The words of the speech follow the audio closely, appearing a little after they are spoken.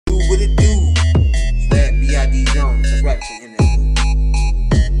What it do? That B.I.D. Jones. That's right. So in there.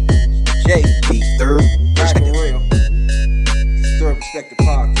 Jay, the third perspective. Real. Third Perspective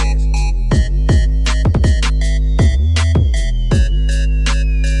Podcast.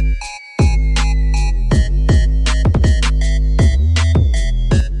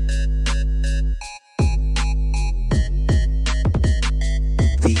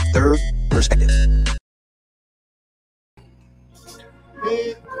 The third perspective.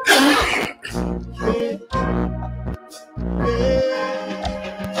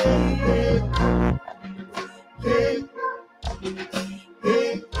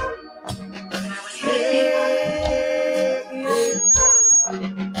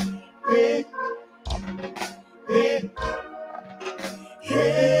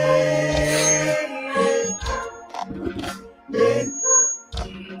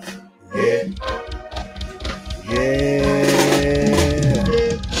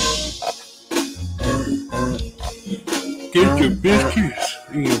 Get your biscuits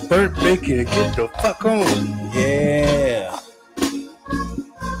and your burnt bacon and get the fuck on. Yeah.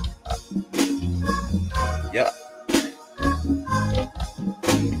 Yep.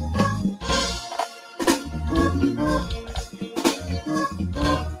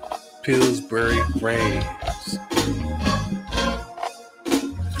 Pillsbury Rams.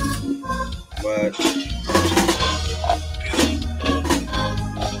 What?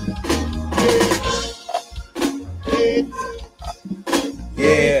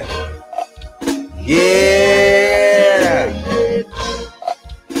 Yeah. Yeah.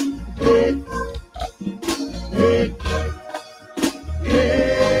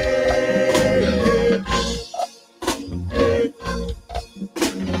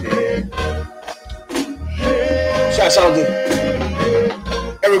 Shouts out to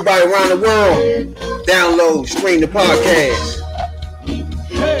everybody around the world. Download, stream the podcast.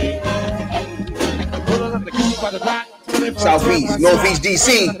 Southeast, Northeast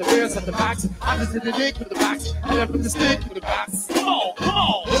DC.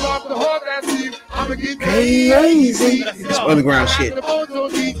 Crazy. It's underground shit.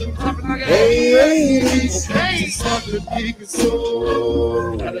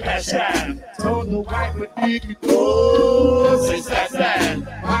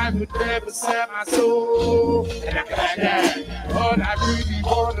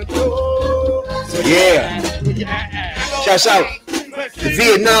 Yeah. Shouts out to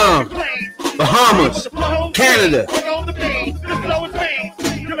Vietnam, Bahamas, Canada.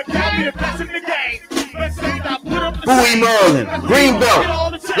 Bowie, Maryland, Greenbelt,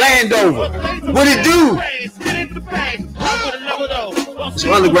 Landover. What it do?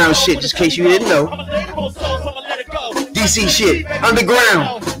 Some underground shit, just in case you didn't know. DC shit,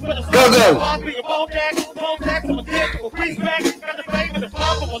 underground. Go.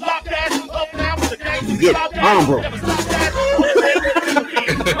 Get arm bro.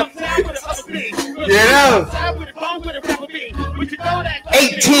 Yeah.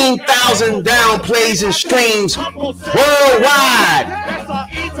 18,000 downplays and streams worldwide.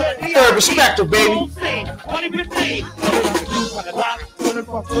 Third Perspective, baby.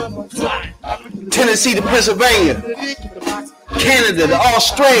 Tennessee to Pennsylvania, Canada to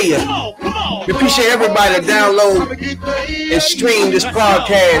Australia. We appreciate everybody that download and stream this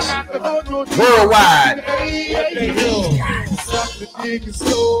podcast worldwide.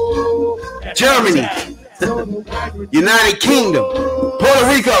 Germany, United Kingdom, Puerto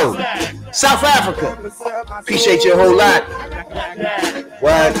Rico, South Africa. Appreciate you a whole lot.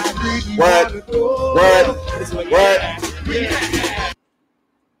 What?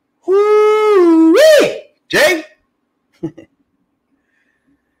 Woo-wee! Jay?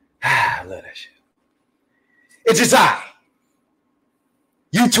 I love that shit. It's just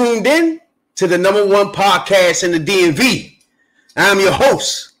You tuned in to the #1 podcast in the DMV. I'm your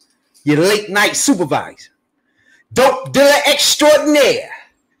host, your late night supervisor, dope dealer extraordinaire,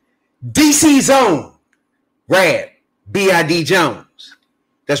 DC's own, Rad B.I.D. Jones.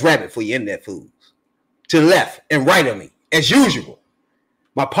 That's Rabbit for your internet fools. To the left and right of me, as usual,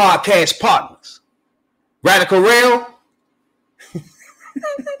 my podcast partners, Radical Rail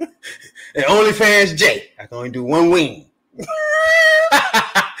and OnlyFans Jay. I can only do one wing.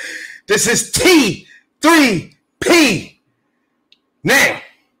 This is T3P. Now,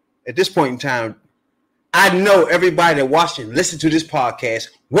 at this point in time, I know everybody that watched and listened to this podcast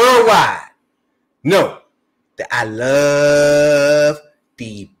worldwide know that I love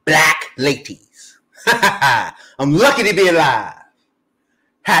the black ladies. I'm lucky to be alive.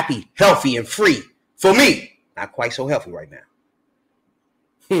 Happy, healthy, and free. For me, not quite so healthy right now.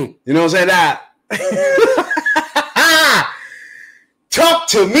 You know what I'm saying? Talk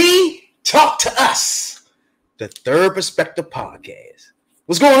to me, talk to us. The Third Perspective Podcast.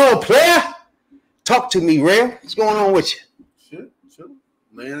 What's going on, player? Talk to me, Real. What's going on with you? Shit.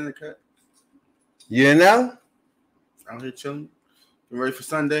 Laying in the cut. You know? Out here chilling. Get ready for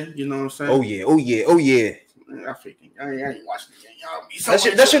Sunday. You know what I'm saying? Oh yeah. Man, I ain't watching the game. Y'all be so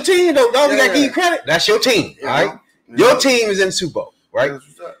That's your team, though. Dog, Yeah. we gotta give you credit. That's your team, all right? Your team is in the Super Bowl, right? That's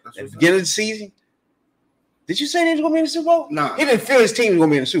what's up. At the beginning of the season. Did you say they was gonna be in the Super Bowl? Nah. He didn't feel his team was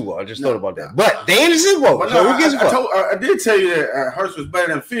gonna be in the Super Bowl. I just No. thought about that. But they in the Super Bowl. But So no, who gives a fuck? I did tell you that Hurts was better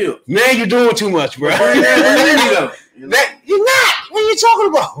than Fields. Man, you're doing too much, bro. But he didn't really, though. You know? That, you're not. What are you talking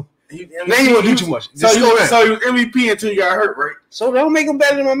about? Now you want to do too much. So Just slow down. he was MVP until you got hurt, right? So don't make him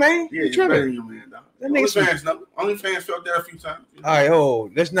better than my man. Yeah, You he's better tripping. than your man, dog. That nigga's Only fans felt that a few times. All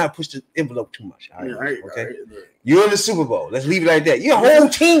right, let's not push the envelope too much. All right, Yeah, right, okay. right. You're in the Super Bowl. Let's leave it like that. Your whole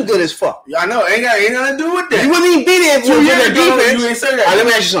team good as fuck. Yeah, I know. Ain't nothing to do with that. You wouldn't even be there for 2 years that ago, defense. you ain't say All right, that. let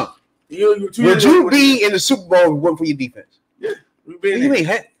me ask you something. Would you be in the Super Bowl if it wasn't for your defense? Yeah, we What been do you mean?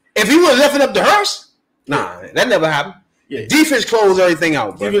 If he would have left it up to Hurst? Nah, that never happened. Yeah. Defense closed everything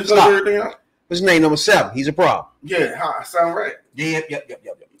out, bro. Defense closed Stop. everything out? What's his name? Number 7. He's a problem. Yeah, I sound right. Yep.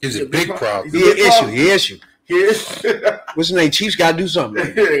 It's a big problem. He's a big problem. He issue. Yes. What's his name? Chiefs got to do something.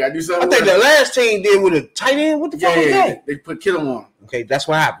 Yeah, they gotta do I something. think with the it. last team did with a tight end. What the fuck was Yeah, that? they put Kittle on. Okay, that's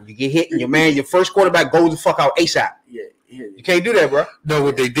what happened. You get hit, and your first quarterback goes the fuck out ASAP. Yeah. You can't do that, bro. No,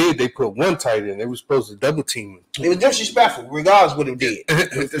 what they did, they put one tight end. They were supposed to double team him. It was disrespectful, regardless of what it did.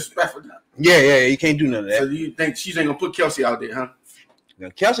 It's disrespectful now. Yeah, you can't do none of So that. you think she's ain't gonna put Kelsey out there, huh? Now,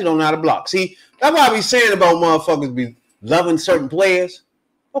 Kelsey don't know how to block. See, that's what I be saying about motherfuckers be loving certain players.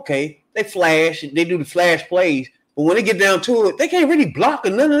 Okay, they flash, they do the flash plays, but when they get down to it, they can't really block or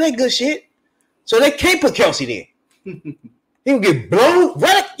none of that good shit. So they can't put Kelsey there. He will get blown.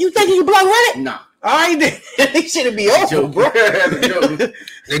 Reddick, you think he can block Reddick? Nah. All right, then. He should be over, Joke. bro. That's a joke.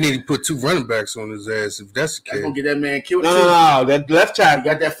 They need to put 2 running backs on his ass if that's the That's gonna case. get that man killed too. No. That left He tackle.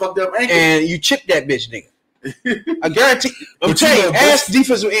 got that fucked up ankle. And you chip that bitch, nigga. I guarantee. I'm But telling you you, know, ass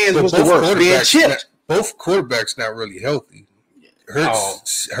defensive ends But was the worst. Being quarterbacks chipped. both quarterbacks not really healthy.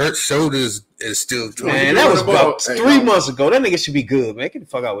 Hurts shoulders is still Man, that was about Hey, 3 months ago. That nigga should be good, man. Get the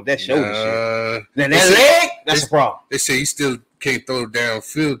fuck out with that shoulder shit. Now, they that say- leg, that's a problem. They say he still can't throw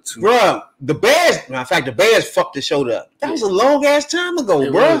downfield too. Bruh, the Bears, matter of fact, the Bears fucked the shoulder up. That was a long ass time ago,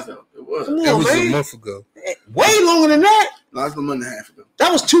 It bruh. was, though. It was. Come That on, was a man. month ago. Way longer than that. Last a month and a half ago.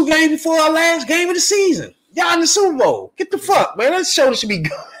 That was 2 games before our last game of the season. Y'all in the Super Bowl. Get the fuck, man. That shoulder should be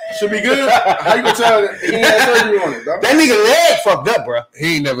good. Should be good. How you gonna tell that he ain't had surgery on it, dog? That nigga leg fucked up, bruh.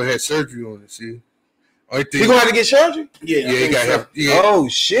 He ain't never had surgery on it. See, only He thing, gonna have to get surgery? Yeah, he got help. Yeah, Oh,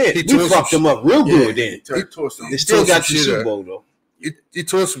 shit. He We tore fucked some him up real good then. He tore something. They still tore got some the shit Super up. Bowl, though. he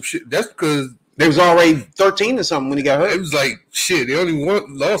tore some shit. That's because They was already 13 or something when he got it hurt. was like shit. They only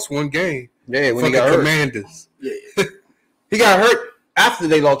lost 1 game. Yeah, when Fucking he got hurt. Commanders. Yeah, He got hurt after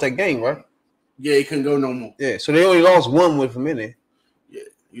they lost that game, right? yeah, he couldn't go no more. Yeah, so they only lost 1 with him in there. Yeah,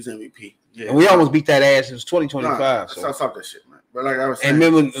 he was MVP. Yeah, And we almost beat that ass. It was 2025. So. Stop that shit, man. But like I was saying, And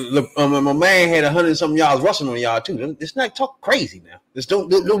remember, my man had 100-something yards rushing on y'all, too. It's not talk crazy now. Just don't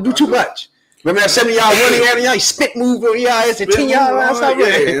do too much. Remember that 7-yard run he had on y'all? He spit move on y'all. It's a 10-yard line. Stop yeah,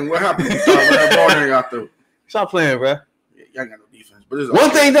 playing. and what happened? That ball ain't got through. Stop playing, bro. Yeah, y'all got no defense. But it's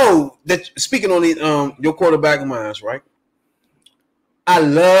One thing, though, that speaking on the your quarterback of mine, right? I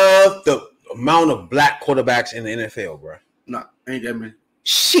love the amount of black quarterbacks in the NFL, bro. Nah, ain't that many.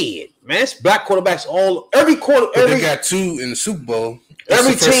 Shit, man, it's black quarterbacks every But they got 2 in the Super Bowl. That's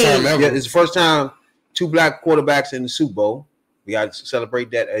every the first team. time ever. Yeah, it's the first time 2 black quarterbacks in the Super Bowl. We got to celebrate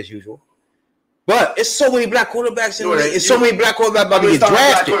that as usual. But it's so many black quarterbacks in the league. It's so many black quarterbacks about to get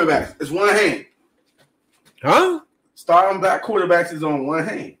drafted. Quarterbacks. It's one hand. Huh? Starting black quarterbacks is on one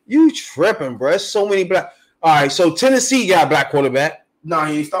hand. You tripping, bro. It's so many black. All right, so Tennessee got a black quarterback. No,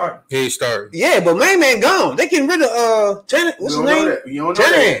 he ain't starting. He ain't started. Yeah, but main man gone. They getting rid of Tanner. What's his name? You don't know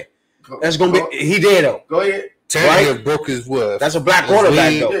Tanner. that. That's gonna be. He dead though. Go ahead. Tannehill broke his what? That's a black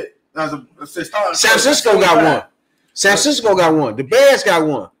quarterback though. Yeah, that's a starting. San Francisco got one. San Francisco got one. The Bears got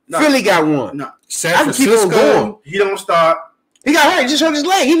one. No. Philly got one. No, San I can keep on Francisco. going. he don't start. He got hurt. He just hurt his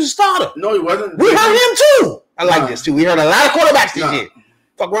leg. He was a starter. No, he wasn't. We heard him too. I like Nah. this too. We heard a lot of quarterbacks this Nah. year.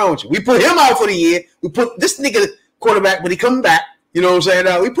 Fuck wrong with you? We put him out for the year. We put this nigga quarterback, but he coming back. You know what I'm saying?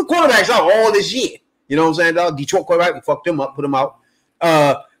 Dog? We put quarterbacks out all this year. You know what I'm saying? Dog? Detroit quarterback, we fucked him up, put him out.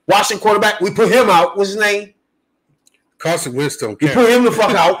 Washington quarterback, we put him out. What's his name? Carson Wentz don't We count. put him the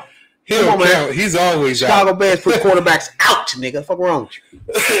fuck out. He Come don't on, man. count. He's always out. Chicago Bears put quarterbacks out, nigga. Fuck wrong with you?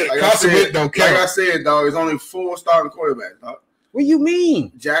 Like I Carson said, Wentz don't count. Like I said, dog, it's only 4 starting quarterbacks, dog. What you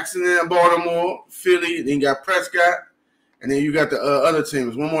mean? Jackson in Baltimore, Philly, then you got Prescott, and then you got the other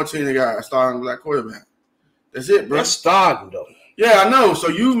teams. One more team they got a starting black quarterback. That's it, bro. That's starting though. Yeah, I know. So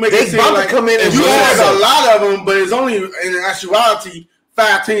you make it seem like come in and you have a lot of them, but it's only in actuality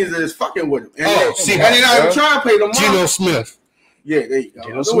 5 teams that is fucking with him. And they're not even trying to pay them money. Geno Smith. Yeah, there you go.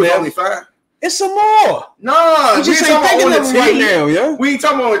 Geno It was Smith. only 5. It's some more. No, You just ain't thinking of them right now, yeah. We ain't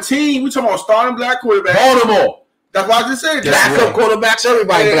talking about a team. We talking about starting black quarterback. Baltimore. That's why I just said Backup quarterbacks,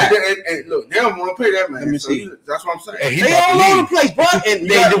 everybody black. And look, they don't want to pay that man. Let me see. That's what I'm saying. They all over the place, bro. And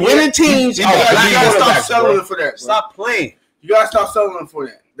the winning teams. You gotta stop selling bro. for that. Bro. Stop playing. You gotta stop selling for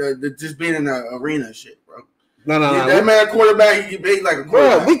that. The just being in the arena and shit, bro. No. That man quarterback, he big like a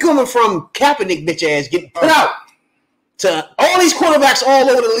quarterback. Bro, we coming from Kaepernick bitch ass getting put out to all these quarterbacks all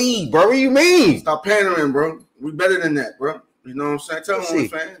over the league, bro. What do you mean? Stop pandering, bro. We better than that, bro. You know what I'm saying? Tell them,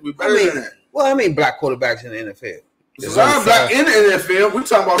 fans, we better than that. Well, I mean, black quarterbacks in the NFL. There's a lot of black in the NFL. We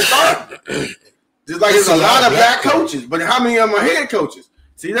talking about starting. Just like there's a lot of black coaches, but how many of them are head coaches?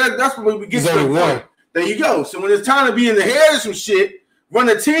 See, that's what we get to the point. There you go. So when it's time to be in the head of some shit, run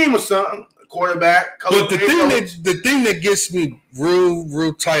a team or something, quarterback, coach. But the thing that gets me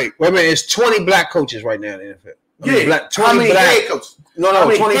real tight. Wait a minute, it's 20 black coaches right now in the NFL. Yeah, 20 black coaches. No,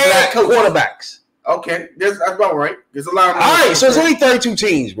 20 black quarterbacks. Okay, that's about right. There's a lot of. All right, so it's only 32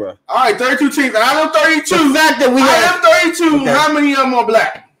 teams, bro. All right, 32 teams. Out of 32, the fact that we have 32. Okay. How many of them are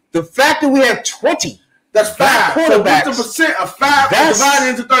black? The fact that we have 20. That's 5 quarterbacks. So what's the percent of 5 divided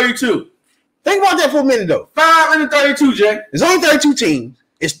into 32? Think about that for a minute, though. 5 into 32, Jay. There's only 32 teams.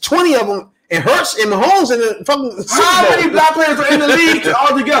 It's 20 of them. It hurts in Mahomes and the fucking Super Bowl. How many black players are in the league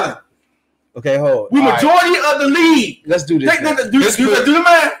altogether? Okay, hold. We majority of the league. Let's do this. Let's do the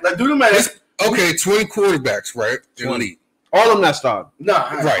math. Let's do the math. Okay, 20 quarterbacks, right? 20. All of them not starting. No,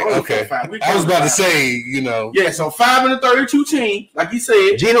 right. Okay. I was about to say, Yeah, so 5 in the 32 team, like you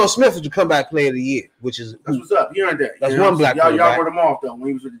said. Geno Smith was the comeback player of the year, which is that's what's up. You earned that. That's one black player. Y'all wrote him off though when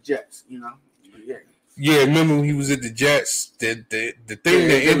he was with the Jets. Yeah, remember when he was at the Jets? The thing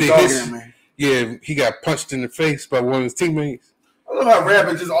that ended his. He got punched in the face by one of his teammates. I love how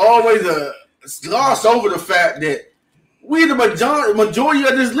Rabbit just always gloss over the fact that we the majority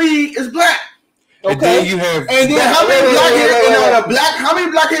of this league is black. Okay. And then you have how many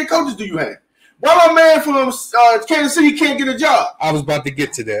black head coaches do you have? Why my man from Kansas City can't get a job? I was about to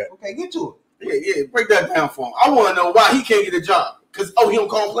get to that. Okay, get to it. Yeah, break that down for him. I want to know why he can't get a job. Because he don't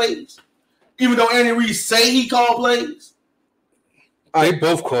call plays, even though Andy Reid say he called plays. They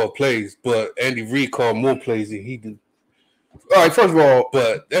both call plays, but Andy Reid called more plays than he do. All right, first of all,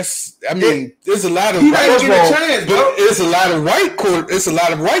 but there's a lot of there's a lot of white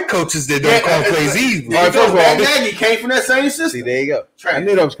coaches that don't call plays either. All right, first of all, Nagy came from that same system. See, there you go. Trash. I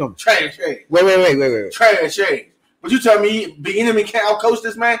knew that was coming. Trash. Wait. Trash. But you tell me Bieniemy can't outcoach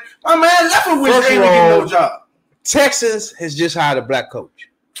this man? My man left him with Andy getting no job. Texas has just hired a black coach.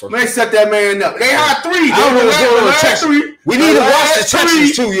 Man, set that man up. They hired 3. I don't know what's going on with Texas. We need to watch the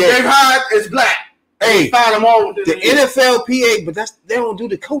Texans too. Yeah, they've hired is black. Hey, find them all the NFLPA, but they don't do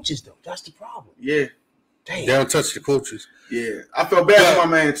the coaches though. That's the problem. Yeah, they don't touch the coaches. Yeah, I feel bad for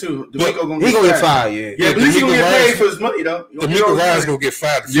my man too. He gonna get fired. Yeah, but at least he gonna get paid for his money though. DeMeco Ryans gonna get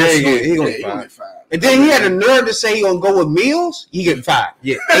fired. He gonna get fired. And then he had the nerve to say he gonna go with Mills. He getting fired.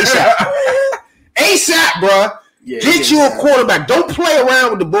 Yeah, ASAP, bro. Yeah, get you a quarterback. Don't play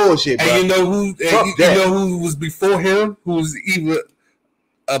around with the bullshit, bro. And you know who was before him? Who was even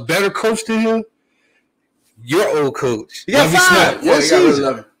a better coach than him? Your old coach. You got fired. One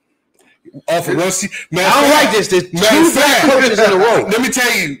season. Off of 1 season. Man, I don't like this. There's 2 black coaches in a row. Let me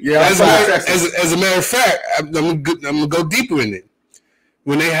tell you. Yeah, as a matter of fact, I'm gonna go deeper in it.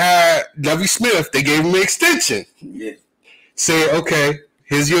 When they hired Lovie Smith, they gave him an extension. Yeah. Say, okay,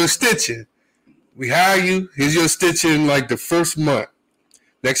 here's your extension. We hire you. Here's your extension like the first month.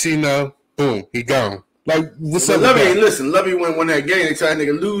 Next thing you know, boom, he gone. Like, what's up? Lovie, listen, Lovie won that game. They tried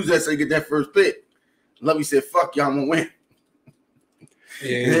to lose that so he get that first pick. Lovie said, "Fuck y'all, I'm gonna win."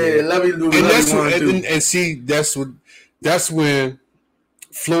 Yeah, Lovie do. And see, that's when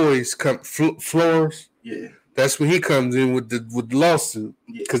Flores come. Flores. Yeah, that's when he comes in with the lawsuit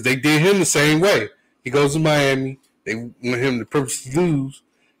because they did him the same way. He goes to Miami. They want him to purposely lose,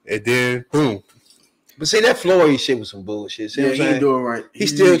 and then boom. But see, that Flores shit was some bullshit. See what I'm saying? He doing right.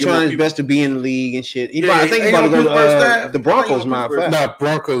 He's still trying his best to be in the league and shit. I think he's about to go to the Broncos. Matter of fact, nah,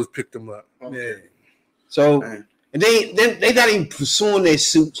 Broncos picked him up. Okay. Yeah. So, and they not even pursuing their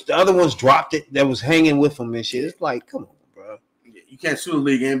suits. The other ones dropped it that was hanging with them and shit. It's like, come on, bro. You can't sue the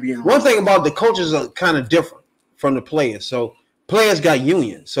league and be in. One thing about the coaches are kind of different from the players. So players got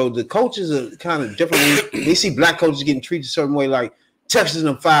unions. So the coaches are kind of different. They see black coaches getting treated a certain way. Like Texas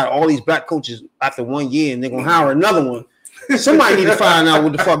and fired all these black coaches after 1 year, and they're gonna hire another one Somebody need to find out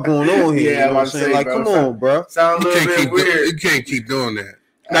what the fuck going on here. Yeah, you know what I'm saying? Like, come on, bro. Sound a You little bit weird. you can't keep doing that.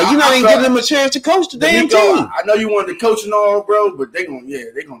 Now you're not even giving them a chance to coach the damn team. I know you wanted to coach and all, bro, but they gonna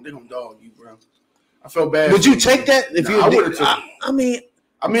dog you, bro. I felt bad. Would you take that if you? I would have taken. I mean,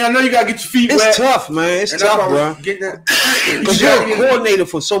 I know you gotta get your feet wet. it's tough, man. It's tough, bro. Because you're a coordinator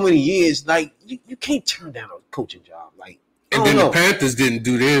for so many years. Like you can't turn down a coaching job. Like, And then the Panthers didn't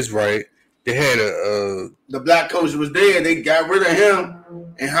do this right. They had the black coach was there. They got rid of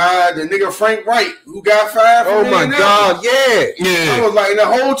him and hired the nigga Frank Wright, who got fired. Oh my God, yeah. I was like, the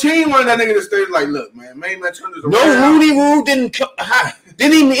whole team wanted that nigga to stay. Like, look, man, turn this around. No, Rudy Rule didn't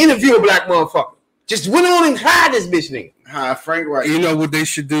even interview a black motherfucker. Just went on and hired this bitch nigga. Hi, Frank Wright. You know what they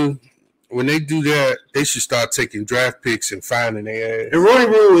should do? When they do that, they should start taking draft picks and finding their ass. And Rudy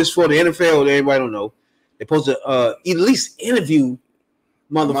Rule is for the NFL. Everybody don't know. They're supposed to at least interview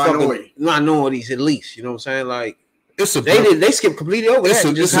motherfucking minorities at least. You know what I'm saying? Like they skipped completely over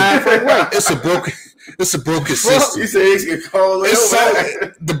that. Just hired Frank Wright. It's a broken system. You say it's get called.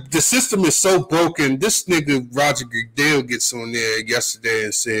 The system is so broken. This nigga Roger Goodell gets on there yesterday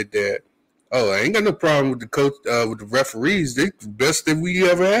and said that, I ain't got no problem with the coach, with the referees. They the best that we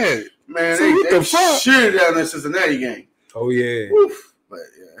ever had. Man, so they shit down in Cincinnati game. Oh yeah. Oof. But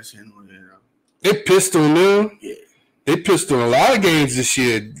yeah, that's They pissed on them. Yeah. They pissed on a lot of games this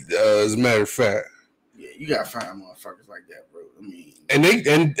year, as a matter of fact. Yeah, you gotta find motherfuckers like that, bro. I mean, and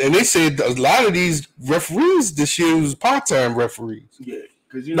they said a lot of these referees this year was part-time referees. Yeah,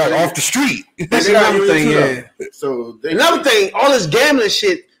 because like off the street. That's another thing. Yeah. So another thing, all this gambling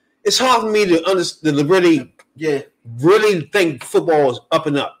shit. It's hard for me to understand, really think football is up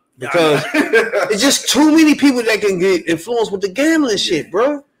and up because it's just too many people that can get influenced with the gambling shit,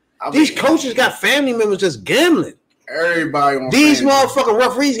 bro. These coaches got family members just gambling. Everybody on these motherfucking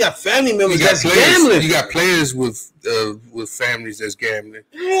referees got family members that's gambling. You got players with families that's gambling.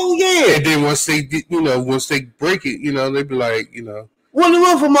 Hell yeah! And then once they get, once they break it, they be like, When the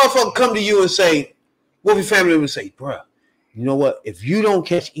motherfucker come to you and say, what your family members say, bro? You know what? If you don't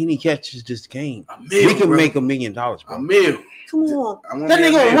catch any catches this game, we can make $1 million, bro. $1 million. Come on. That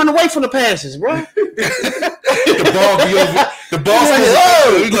nigga gonna run away from the passes, bro. The ball be over. The ball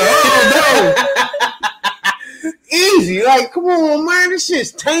no. Easy. Like, come on, man. This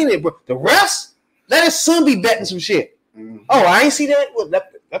shit's tainted, bro. The refs, let his son be betting some shit. Mm-hmm. Oh, I ain't see that.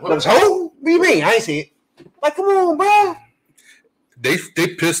 That was whole? What do you mean? I ain't see it. Like, come on, bro. They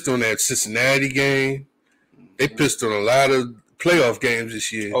pissed on that Cincinnati game. They pissed on a lot of playoff games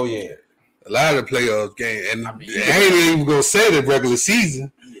this year. Oh, yeah. A lot of playoff games. And I ain't even going to say the regular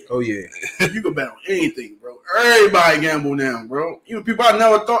season. Oh, yeah. You can bet on anything, bro. Everybody gamble now, bro. Even people I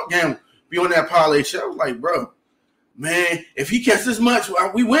never thought gamble be on that parlay show. I was like, bro, man, if he catch this much,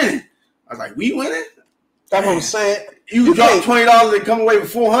 we winning. I was like, we winning? That's what I'm saying. You drop $20 and come away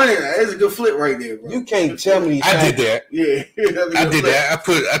with $400. That's a good flip right there, bro. You can't tell me. I did that. Yeah. I did that. I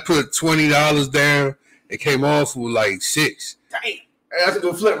put $20 down. It came off with like $6. Damn. That's a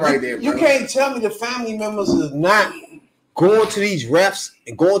good flip right there, bro. You can't tell me the family members is not going to these refs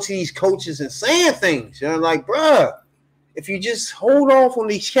and going to these coaches and saying things. Like, bruh, if you just hold off on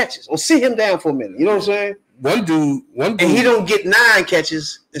these catches or sit him down for a minute. You know what I'm saying? One dude. And he don't get 9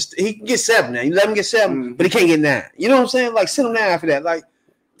 catches. He can get 7 now. You let him get 7, but he can't get 9. You know what I'm saying? Like, sit him down after that. Like,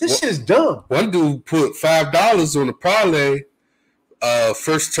 this shit is dumb. One dude put $5 on the parlay.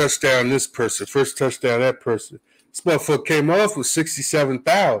 First touchdown this person, first touchdown that person. This motherfucker came off with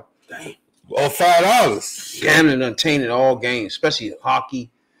 $67,000 or $5. Gambling untainted all games, especially hockey,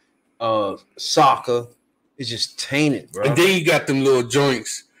 soccer. It's just tainted, bro. And then you got them little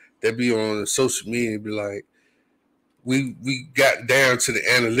joints that be on social media and be like, we got down to the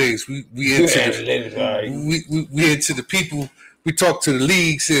analytics. We into the people. We talk to the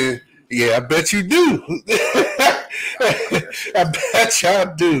leagues and yeah, I bet you do. I bet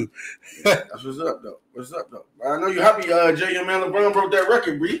y'all do. That's what's up, though. I know you're happy, Jay. Your man LeBron broke that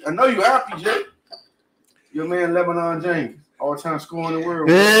record, Bree. I know you're happy, Jay. Your man Lebanon James, all-time scorer in the world.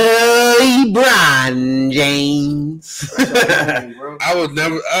 LeBron James. I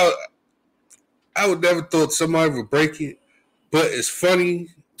would never thought somebody would break it, but it's funny.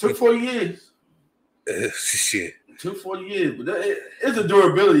 Took 40 years. Shit. Took 40 years, but it's a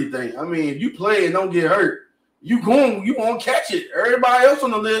durability thing. I mean, if you play and don't get hurt, you won't catch it. Everybody else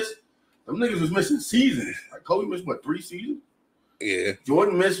on the list, them niggas was missing seasons. Like Kobe missed 3 seasons? Yeah.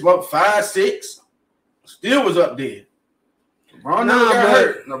 Jordan missed 5, 6. Still was up there. LeBron never got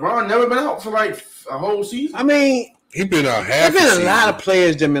hurt. LeBron never been out for like a whole season. I mean, he been out half. There's been a lot of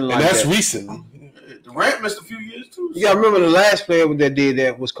players that been like and that's that. recently. Durant missed a few years too. You gotta remember the last player that did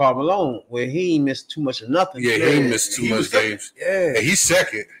that was Karl Malone, where he missed too much of nothing. Yeah, he missed too much games. Yeah, and he's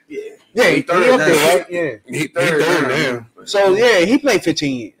second. Yeah, he third up there, right? Yeah, he third now. So yeah, he played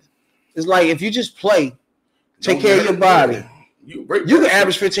 15 years. It's like if you just play, take care of your body, you can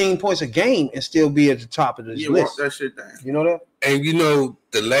average 15 points a game and still be at the top of this list. Walk that shit down. You know that? And you know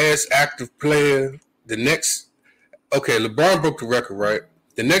the last active player, LeBron broke the record, right?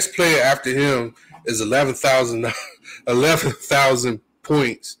 The next player after him is 11,000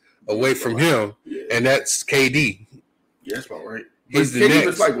 points away from him, and that's KD. Yeah, that's about right. He's the KD next.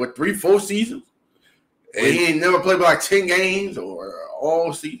 was like, 3-4 seasons? He ain't never played like 10 games or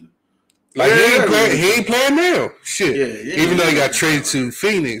all season. Like he ain't playing now. Shit. Yeah, even though he got traded to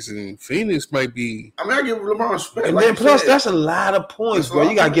Phoenix, and Phoenix might be. I mean, I give LeBron respect. And like then plus, that's a lot of points, bro.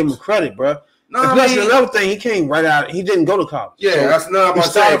 You gotta give him credit, bro. No, and plus, another thing, he came right out. He didn't go to college. Yeah, so that's not he about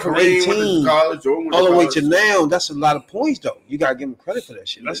started from Kareem 18 college, all the way to now. That's a lot of points, though. You gotta give him credit for that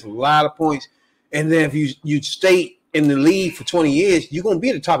shit. That's a lot of points. And then if you stay in the league for 20 years, you're gonna be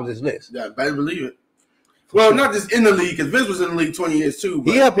at the top of this list. Yeah, better believe it. Well, not just in the league, because Vince was in the league 20 years too.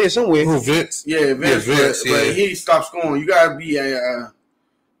 But he up here somewhere. Who, Vince? Yeah, Vince. But he stopped scoring. You gotta be at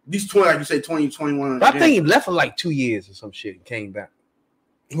least 20, like you say, 20, 21. But I think he left for like 2 years or some shit and came back.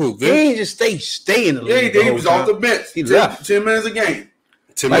 Who, Vince? He ain't just stay in the league. Yeah, he was off the bench. He left 10 minutes a game.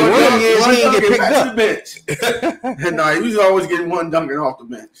 Like one of the years he didn't get picked up. The bench. No, he was always getting one dunking off the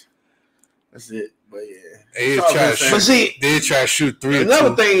bench. That's it. But yeah, they try to shoot 3 or 2.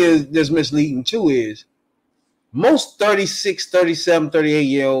 Another thing that's misleading too is most 36, 37,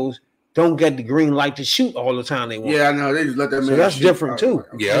 38-year-olds don't get the green light to shoot all the time they want. Yeah, I know. They just let that man So that's shoot. different too.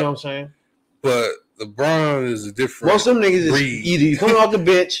 Yeah. You know what I'm saying? But LeBron is a different. Most of them niggas is breed. either you come off the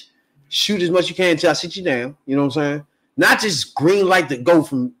bench, shoot as much as you can until I sit you down. You know what I'm saying? Not just green light to go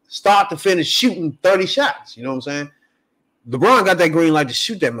from start to finish shooting 30 shots. You know what I'm saying? LeBron got that green light to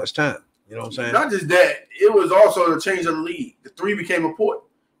shoot that much time. You know what I'm saying? Not just that. It was also the change of the league. The three became important.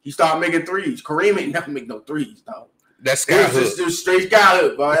 He started making threes. Kareem ain't never make no threes, dog. That's it was just straight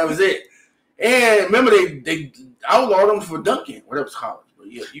skyhook, bro. That was it. And remember, they outlawed him for dunking. Whatever it's called.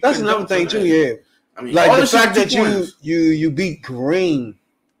 But yeah, that's another thing too. Yeah, I mean, like the fact that you beat Kareem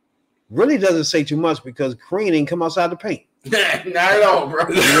really doesn't say too much because Kareem didn't come outside the paint. Not at all, bro.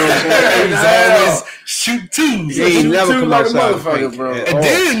 You know what I'm saying? He was always shoot twos. He never come outside the paint, bro. And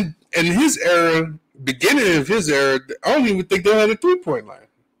then in his era, beginning of his era, I don't even think they had a 3-point line.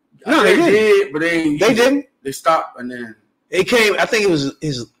 No, they did, but they didn't. They stopped, and then it came. I think it was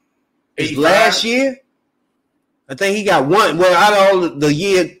his last year. I think he got one. Well, out of all the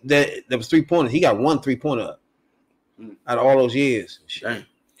year that was 3-pointers, he got one 3-pointer up. Out of all those years.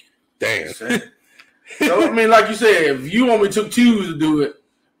 Damn. So I mean, like you said, if you only took 2s to do it,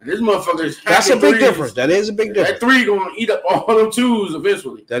 this motherfucker. That's a big difference. That is a big difference. That 3 gonna eat up all them 2s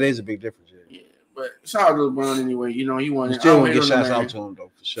eventually. That is a big difference. Yeah, but shout out to LeBron anyway. You know he won. Still want to get shouts out to him though,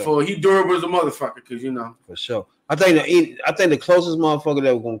 for sure. For he durable as a motherfucker, because you know. For sure. I think the closest motherfucker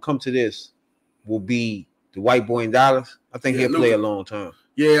that was gonna come to this will be the white boy in Dallas. I think he'll play a long time.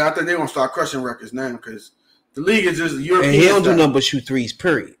 Yeah, I think they're gonna start crushing records now because the league is just European. And he don't do nothing but shoot threes,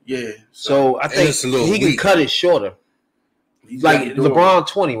 period. Yeah. So I think he can cut it shorter. Like LeBron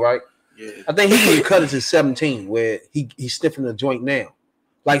 20, right? Yeah. I think he can cut it to 17, where he's sniffing the joint now.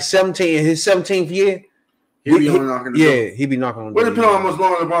 Like 17 in his 17th year. He'll be knocking the door. He'll be knocking on the door. door. Depending on how much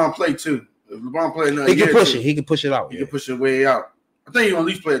longer LeBron play too. If LeBron play another year, he can push it. He can push it out. He can push it way out. I think he gonna at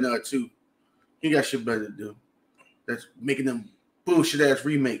least play another 2. He got shit better to do. That's making them bullshit ass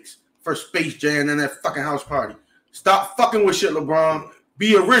remakes. First Space Jam and that fucking house party. Stop fucking with shit, LeBron.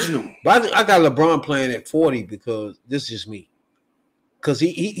 Be original. But I got LeBron playing at 40 because this is just me. Because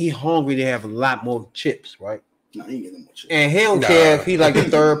he hungry to have a lot more chips, right? No, he ain't getting more chips. And he don't care if he like the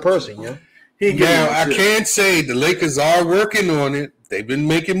third person, yeah. Now I can say the Lakers are working on it. They've been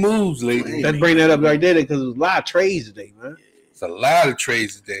making moves lately. Let's bring that up right there because there's a lot of trades today, man. It's a lot of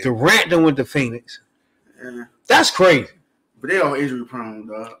trades today. Durant done went to Phoenix. Yeah. That's crazy. But they all injury prone,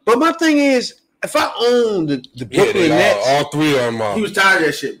 dog. But my thing is, if I own the Brooklyn Nets, all 3 of them are. He was tired of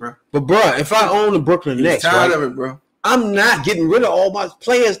that shit, bro. But bro, if I own the Brooklyn Nets, tired of it, bro. I'm not getting rid of all my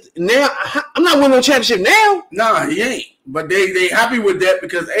players now. I'm not winning no championship now. Nah, he ain't. But they happy with that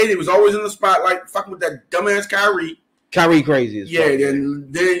because AD was always in the spotlight, fucking with that dumbass Kyrie. Kyrie crazy as fuck. Yeah,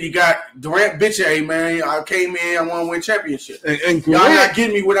 then you got Durant bitch, hey man, I came in, I want to win championship. And y'all not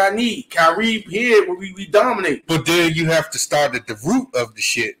getting me what I need. Kyrie here, we dominate. But then you have to start at the root of the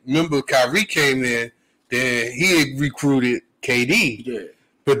shit. Remember, Kyrie came in, then he had recruited KD. Yeah.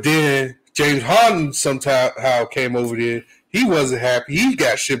 But then James Harden somehow came over there. He wasn't happy. He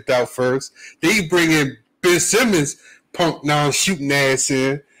got shipped out first. Then you bring in Ben Simmons, punk non-shooting ass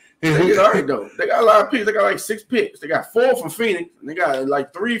in. They get all right though. They got a lot of picks. They got like 6 picks. They got 4 from Phoenix, and they got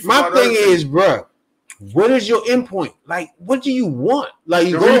like 3 from. My thing is, bro, what is your endpoint? Like, what do you want? Like,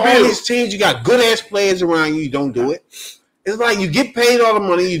 you go to all these teams, you got good ass players around you. You don't do it. It's like you get paid all the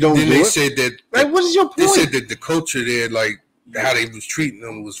money, you don't do it. Then they said that. Like, what is your point? They said that the culture there, like how they was treating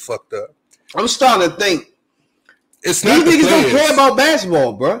them, was fucked up. I'm starting to think it's these not the niggas don't players. care about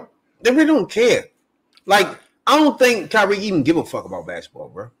basketball, bro. They really don't care. Like, I don't think Kyrie even give a fuck about basketball,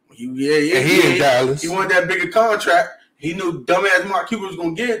 bro. Yeah. And he in Dallas. He wanted that bigger contract. He knew dumbass Mark Cuban was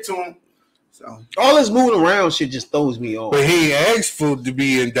gonna give it to him. So all this moving around shit just throws me off. But he ain't asked for to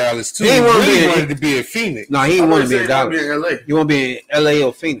be in Dallas too. He really wanted to be in Phoenix. No, he didn't want to be in Dallas. He wanted to be in LA. He want to be in LA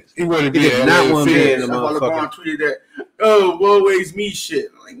or Phoenix. He wanted to He be did in not LA want to be in the That's why LeBron motherfucker. tweeted that. Oh, woe is me shit.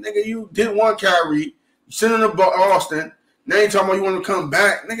 Like, nigga, you didn't want Kyrie. You sent him to Austin. Now you talking about you want to come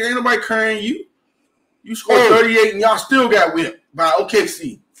back. Nigga, ain't nobody carrying you. You scored 38 and y'all still got whipped by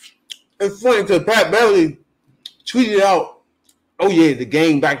OKC. It's funny because Pat Beverly tweeted out, "Oh yeah, the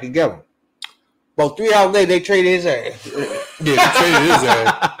game back together." About 3 hours later, they traded his ass. Yeah, they traded his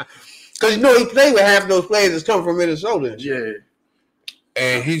ass. Because you know he played with half of those players that's come from Minnesota. Yeah.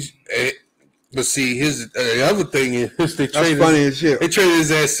 And he's, but see, his the other thing is they That's traded. funny as shit. They traded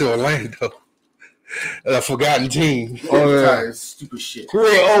his ass to Orlando, a forgotten team. Oh, yeah. That's stupid shit.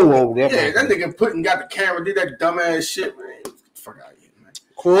 Corey O over there. Yeah, that nigga got the camera, did that dumbass shit, man. Get the fuck out of here, man.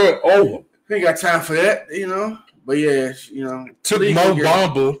 Corey over. He ain't got time for that, you know. But yeah, you know. Took League Mo will get-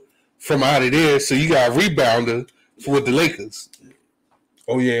 Bamba from out of there, so you got a rebounder with the Lakers.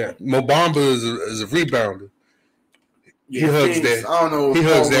 Oh yeah. Mo Bamba is a rebounder. Yeah, he hugs Phoenix, that. I don't know. He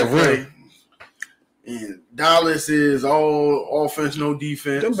hugs that rim. And Dallas is all offense, no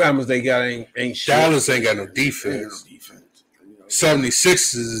defense. Them Bama's they got ain't shit. Dallas ain't got no Ain't no defense. defense. You know,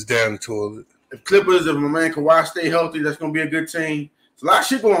 76ers is down the toilet. if Clippers, if my man Kawhi stay healthy, that's gonna be a good team. There's a lot of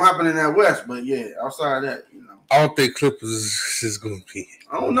shit gonna happen in that West, but yeah, outside of that, you know, I don't think Clippers is going to be.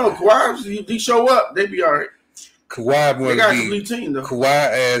 I don't know. Kawhi, he show up, they be all right. Kawhi They want got a to complete be. team though.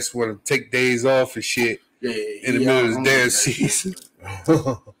 Kawhi ass want to take days off and shit Yeah, in the middle of the damn season.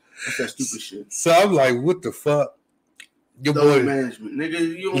 That's that stupid shit. So I'm like, what the fuck? Your Load boy, management,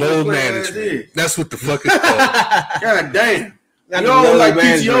 nigga. You don't load play management. That's what the fuck it's called. God damn. I I know know like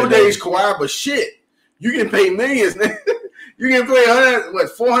management, PTO days, Kawhi, but shit, you can pay millions, nigga. You can play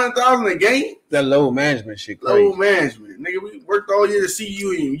 400,000 a game. That load management shit crazy. Load management, nigga. We worked all year to see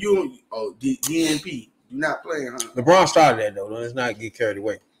you and DNP. You not playing, huh? LeBron started that though. Let's not get carried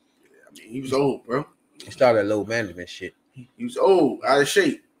away. I mean, he was old, bro. He started that load management shit. He was old, out of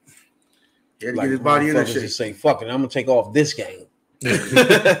shape. He had to Like get his body in that motherfuckers shape. just say, "Fuck it, I'm gonna take off this game."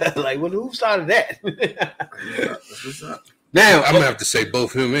 Like, well, who started that? That's what's up. Now I'm gonna have to say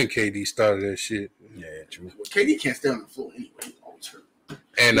both him and KD started that shit. yeah, true. Well, KD can't stay on the floor anyway. He's always hurt.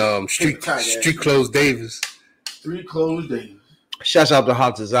 And Street Clothes Davis. 3 closed days. Shouts out to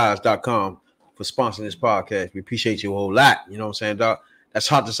hotdesires.com for sponsoring this podcast. We appreciate you a whole lot. You know what I'm saying, dog? That's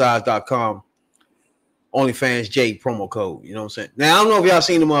hotdesires.com. OnlyFans J promo code. You know what I'm saying? Now, I don't know if y'all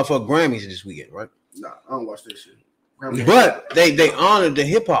seen the motherfucking Grammys this weekend, right? Nah, I don't watch this shit. But they honored the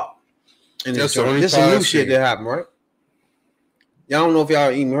hip hop. And That's the only this part some new I've shit seen. that happened, right? Y'all don't know if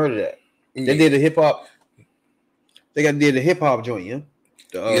y'all even heard of that. They did the hip hop. They did the hip hop joint, yeah?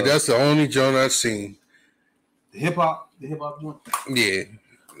 Yeah, that's the only joint I've seen. the hip hop joint. Yeah.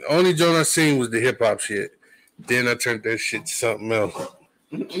 The only joint I seen was the hip hop shit. Then I turned that shit to something else.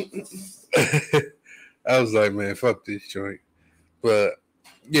 I was like, man, fuck this joint. But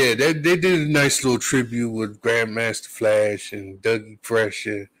yeah, they did a nice little tribute with Grandmaster Flash and Dougie Fresh.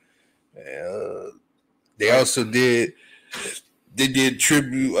 And, they also did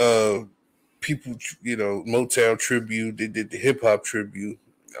tribute, people, you know, Motown tribute. They did the hip hop tribute.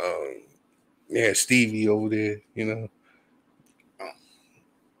 They had Stevie over there, you know.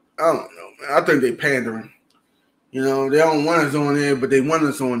 I don't know, man. I think they pandering. You know, they don't want us on there, but they want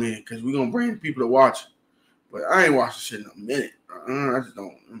us on there because we're going to bring people to watch. But I ain't watching shit in a minute. I just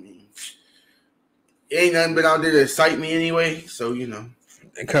don't. I mean, it ain't nothing but out there to excite me anyway. So, you know.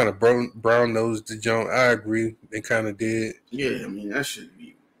 They kind of brown nosed the joint. I agree. They kind of did. Yeah, I mean, that should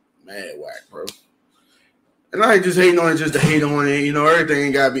be mad whack, bro. And I ain't just hating on it just to hate on it. You know, everything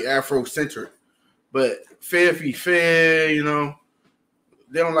ain't got to be Afrocentric. But fair be fair, you know.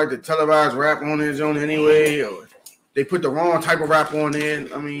 They don't like to televise rap on their zone anyway, or they put the wrong type of rap on there.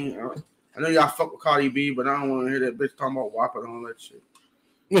 I mean, I know y'all fuck with Cardi B, but I don't want to hear that bitch talking about WAP and all that shit.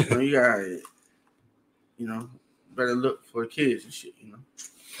 You know, you got, you know, better look for the kids and shit, you know.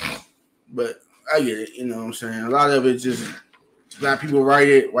 But I get it. You know what I'm saying? A lot of it just black people write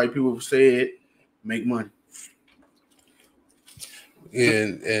it, white people say it, make money.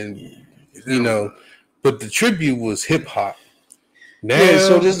 And you know, but the tribute was hip hop. Now, Yeah,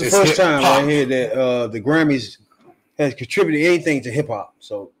 so this is the first time hip-hop. I hear that the Grammys has contributed anything to hip hop.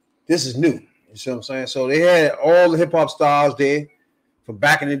 So this is new. You see what I'm saying? So they had all the hip hop stars there from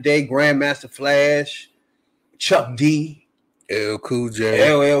back in the day: Grandmaster Flash, Chuck D, LL Cool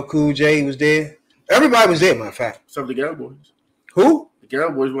J. LL Cool J was there. Everybody was there, matter of fact. Some of the Ghetto Boys. Who? The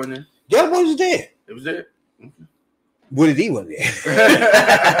Ghetto Boys wasn't there. The other one was there. It was there. Woody D wasn't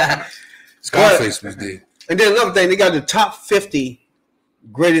there. Scarface was there. And then another thing, they got the top 50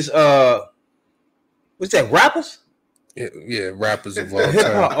 greatest what's that, rappers? Yeah, rappers of all Hip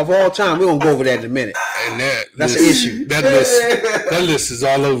hop time. of all time. We're gonna go over that in a minute. And That's list, an issue. That list is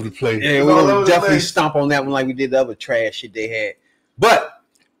all over the place. Yeah, It's we're all gonna over the definitely place. stomp on that one like we did the other trash shit they had. But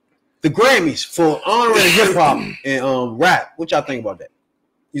the Grammys for honoring hip hop and rap, what y'all think about that?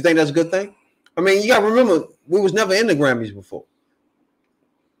 You think that's a good thing? I mean, you gotta remember, we was never in the Grammys before.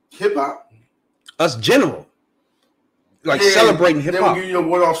 Hip hop. Us general. Like Yeah, celebrating hip They would hop. give you your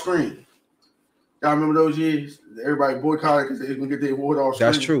award off screen. Y'all remember those years? Everybody boycotted because they was gonna get their award off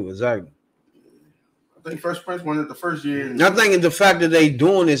screen. That's true, exactly. I think Fresh Prince won it the first year. And I think the fact that they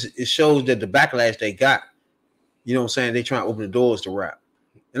doing this, it shows that the backlash they got, you know what I'm saying? They trying to open the doors to rap.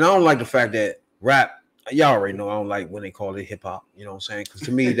 And I don't like the fact that rap, y'all already know I don't like when they call it hip hop, you know what I'm saying? Because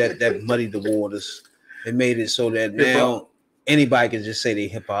to me, that muddied the waters. It made it so that now anybody can just say they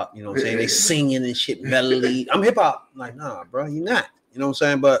hip hop, you know what I'm saying? They singing and shit, melody. I'm hip hop. I'm like, nah, bro, you're not. You know what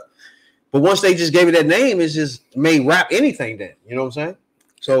I'm saying? But once they just gave it that name, it's just made rap anything then. You know what I'm saying?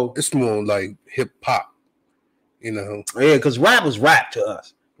 So It's more like hip hop, you know. yeah, because rap was rap to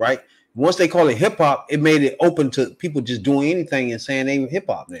us, right? Once they call it hip hop, it made it open to people just doing anything and saying they were hip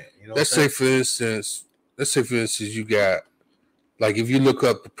hop now. You know, Let's say for instance, you got, like, if you look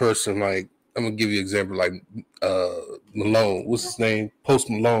up the person, like, I'm gonna give you an example, like Malone, what's his name? Post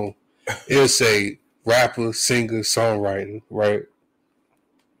Malone. It'll say rapper, singer, songwriter, right?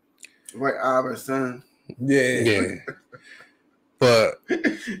 Right, Iverson. Yeah. But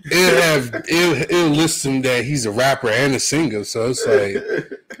it'll list him that he's a rapper and a singer, so it's like,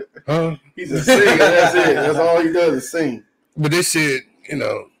 huh? He's a singer. That's it. That's all he does is sing. But they said, you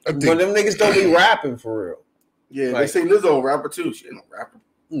know, I But think them niggas don't be rapping for real. Yeah, Like- they say Lizzo a rapper too. She ain't no rapper.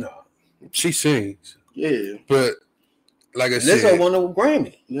 No. she sings, Yeah, but like I Lizzo said, won a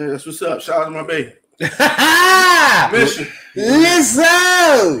Grammy. yeah, that's what's up. Shout out to my baby.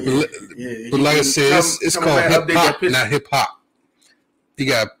 Lizzo! Yeah, but like I said, it's come called back, hip update that hop, picture. not hip hop. You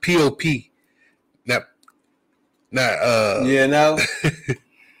got P.O.P. Not You know?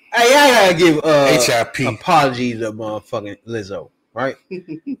 Hey, I gotta give H.I.P. apology to motherfucking Lizzo, right?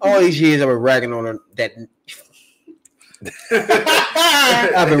 All these years I've been ragging on her.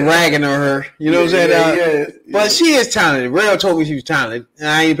 I've been ragging on her. You know what I'm saying? Yeah. But she is talented. Rail told me she was talented, and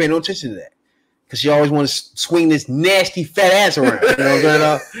I ain't paying no attention to that because she always want to swing this nasty fat ass around. You know what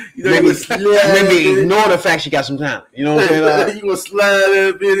I'm saying? You know, Maybe ignore the fact she got some talent. You know what I'm saying? You gonna slide a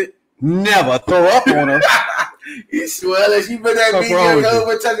little bit? Never throw up on her. You swell she put that What's video wrong with you?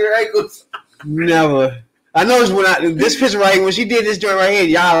 over, touch her ankles. Never. I noticed when this picture right here, when she did this joint right here,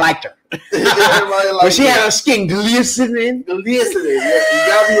 y'all liked her. Everybody like When she had that. her skin glistening. Listen, you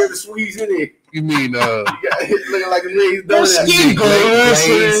gotta be able to squeeze in there. You mean You got looking like a glazed Her donut. skin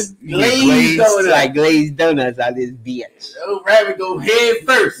glazed- glistening. Glazed donuts. like glazed donuts out this bitch. Oh, rabbit go head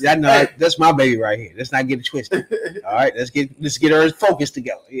first. I know that's my baby right here. Let's not get it twisted. All right, let's get her focused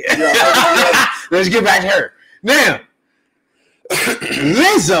together. Yeah. Let's get back to her. Now,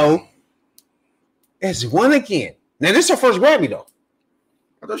 Lizzo has won again. Now, this is her first Grammy, though.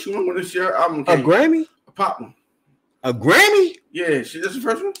 I thought she won one this year. Album A came. Grammy? A pop one. A Grammy? Yeah, this the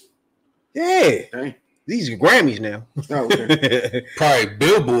first one? Yeah. Dang. These are Grammys now. Oh, okay. probably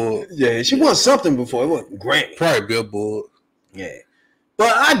Billboard? Yeah, she won something before. It wasn't Grammy. Probably Billboard. Yeah.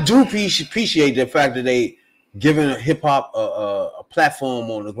 But I do appreciate the fact that they giving hip hop a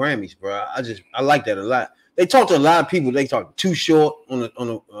platform on the Grammys, bro. I like that a lot. They talk to a lot of people. They talk Too Short on the you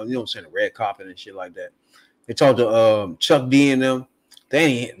know what I'm saying, the red carpet and shit like that. They talk to Chuck D and them.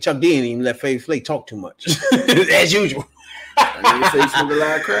 Chuck D ain't even let Flavor Flav talk too much as usual. They say he smoked a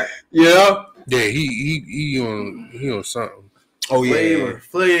lot of crack. You know? Yeah, he on something. Oh Flavor.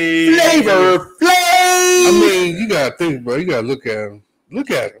 Flavor Flav. I mean, you gotta think, bro. You gotta look at him. Look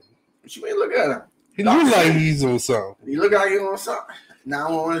at him. But you ain't look at him. He look like he's on something. He look like he on something.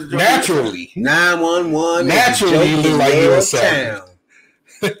 911 is Naturally. 911. Naturally, he look like he on something.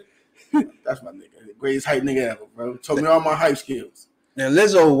 That's my nigga. The greatest hype nigga ever, bro. Told me all my hype skills. Now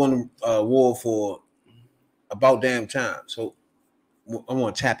Lizzo won the award for About Damn Time, so I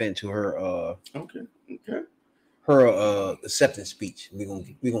want to tap into her. Okay. Her acceptance speech. We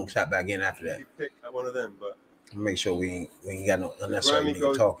gonna tap back in after that. Pick one of them, but Make sure we ain't got no unnecessary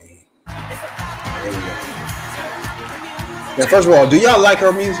nigga talking. There we go. Now, first of all, do y'all like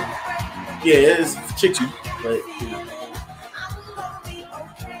her music? Yeah, it's chicky, but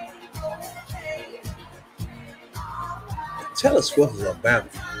Taylor Swift is a bam.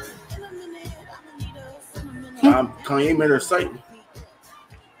 Kanye made her sight.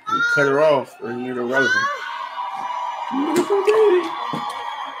 He cut her off or he made her relevant.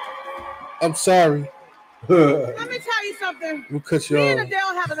 I'm sorry. Let me tell you something. We'll cut you Me and off.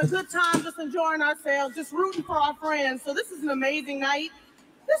 Adele having a good time, just enjoying ourselves, just rooting for our friends. So this is an amazing night.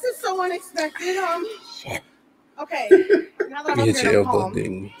 This is so unexpected. Okay. Now that I'm Hit your here, elbow, calm.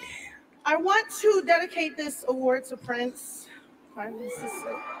 didn't you? I want to dedicate this award to Prince.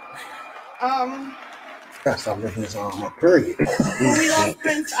 Gotta stop making this on my period. When we lost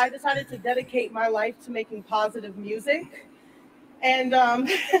Prince, I decided to dedicate my life to making positive music. And I was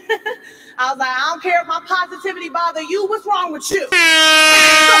like, I don't care if my positivity bother you. What's wrong with you?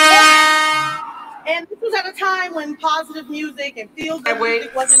 And this was at a time when positive music and feel-good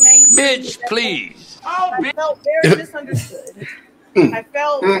music wasn't mainstream. Bitch, please. I felt very misunderstood. I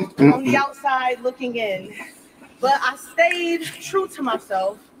felt on the outside looking in. But I stayed true to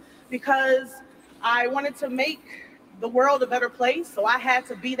myself because I wanted to make the world a better place. So I had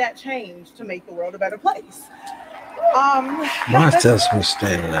to be that change to make the world a better place. My Tesla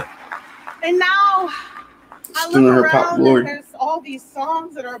standing up. And now I look around and there's all these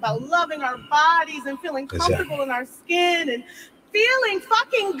songs that are about loving our bodies and feeling comfortable in our skin and feeling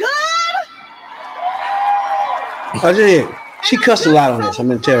fucking good. I did. She cussed a lot on this. I'm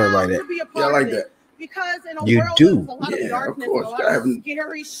gonna tell everybody that. Yeah, I like that. Because in a You world do. with a lot of darkness, of course. a lot of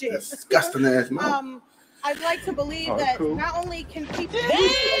scary shit. Disgusting ass mouth. I'd like to believe that not only can people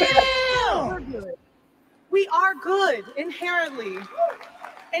we're good. We are good inherently.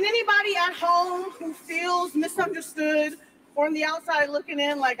 And anybody at home who feels misunderstood or on the outside looking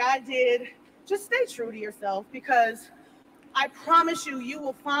in like I did, just stay true to yourself because I promise you, you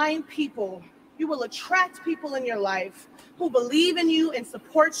will find people, you will attract people in your life who believe in you and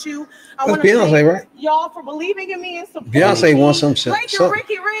support you. I want to thank right? y'all for believing in me and supporting Beyonce me. wants some Like shit.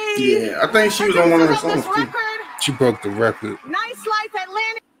 Ricky Reed. Yeah, I think she was on one of her songs too. She broke the record. Nice Life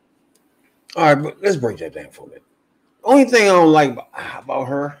Atlanta. All right, but let's break that down for a minute. Only thing I don't like about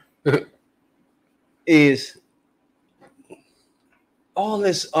her is all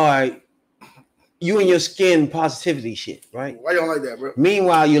this. All right, you and your skin positivity shit, right? Why you don't like that, bro?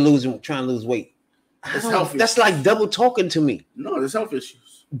 Meanwhile, you're trying to lose weight. It's healthy. That's like double talking to me, No, there's health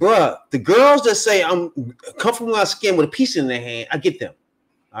issues. bruh. The girls that say I'm comfortable in my skin with a piece in their hand, I get them.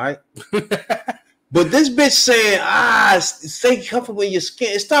 All right. But this bitch saying, stay comfortable in your skin.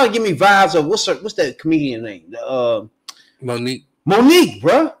 It started giving me vibes of what's that comedian name? Monique. Monique,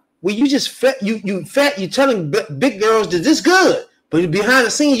 bro. Well, you just fat. You fat. You telling big girls that this good, but behind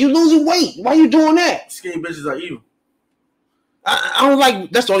the scenes you losing weight. Why you doing that? Skinny bitches are evil. I don't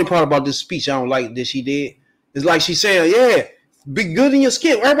like. That's the only part about this speech I don't like that she did. It's like she's saying, yeah, be good in your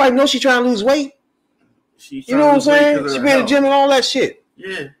skin. Everybody knows she's trying to lose weight. You know what I'm saying? She been in the gym and all that shit.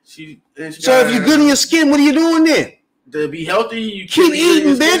 Yeah, so if you're good in your skin, what are you doing then? To be healthy, you keep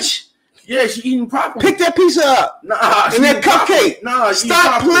eating, bitch. Yeah, she eating properly. Pick that pizza up. Nah, and that cupcake. Nah,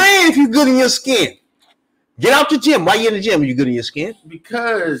 stop playing if you're good in your skin. Get out the gym. Why you in the gym? Are you good in your skin?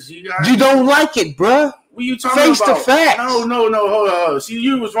 Because you don't like it, bruh. What you talking about? Face the facts. No, hold on. See,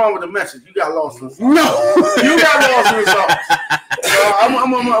 you was wrong with the message. You got lost in the sauce. No, you got lost in the sauce.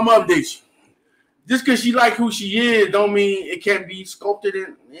 I'm gonna update you. Just because she like who she is, don't mean it can't be sculpted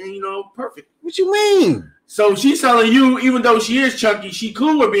and perfect. What you mean? So she's telling you, even though she is chunky, she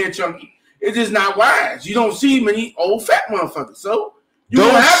cool with being chunky. It's just not wise. You don't see many old fat motherfuckers. So you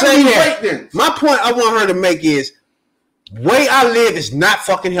don't have to lose weight then. My point I want her to make is, way I live is not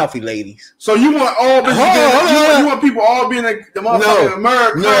fucking healthy, ladies. So you want all bitches? You want people all being the motherfucking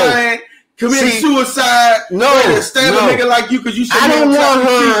America crying, committing suicide? Stab a nigga like you because you. I don't want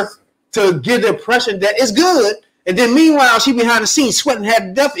her to give the impression that it's good, and then meanwhile she behind the scenes sweating half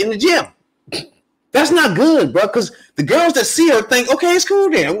to death in the gym. That's not good, bro. Because the girls that see her think, okay, it's cool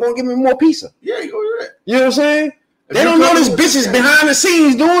then. I'm gonna give me more pizza. Yeah, you go do that. You know what I'm saying? They don't know this bitch is behind the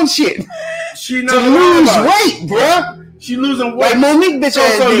scenes doing shit. She to lose weight, bro. She losing weight. Like Monique bitch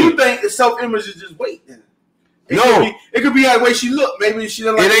ass. So you think the self-image is just weight then? It could be that way she looked. Maybe she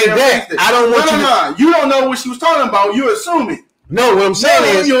didn't like it. Ain't that. I don't want you don't know what she was talking about. You're assuming. No, what I'm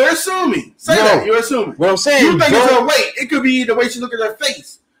saying is you're assuming. You're assuming. What I'm saying, you think it's her weight. It could be the way she look at her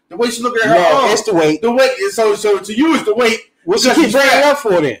face, the way she look at her arms. It's the weight. The weight. So to you, it's the weight. What she keep bringing it up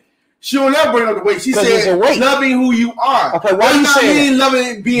for then? She will never bring up the weight. She said loving who you are. Okay, why you saying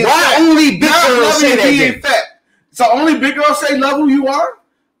loving being why fat? only big girls say that? Being fat. So only big girls say love who you are.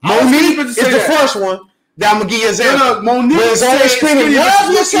 Monique is the first one that I'm gonna give you an example. Monique is always screaming,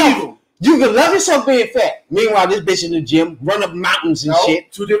 love yourself. You can love yourself being fat. Meanwhile, this bitch in the gym run up mountains and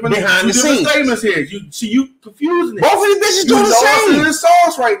shit. Two different statements here. You confusing it. Both of these bitches doing the same. You're in the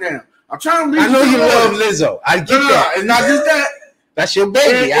sauce right now. I'm trying to. I know you love Lizzo. I get that. It's not just that. That's your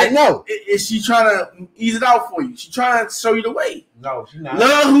baby. I know. Is she trying to ease it out for you? She trying to show you the way. No, she's not.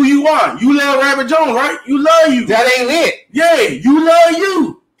 Love who you are. You love Rabbit Jones, right? You love you. That ain't it. Yeah, you love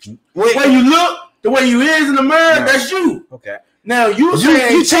you. The way you look, the way you is in the mirror, that's you. Okay. Now you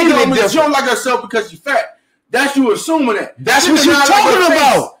saying she don't like herself because she's fat. That's you assuming that. That's what you're talking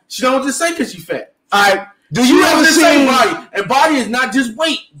about. She don't just say because she's fat. All right. Do you ever see body? And body is not just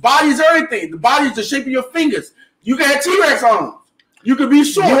weight. Body is everything. The body is the shape of your fingers. You can have T-Rex arms. You could be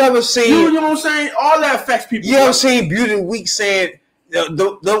short. You ever seen? You know what I'm saying? All that affects people. You ever seen Beauty Week saying,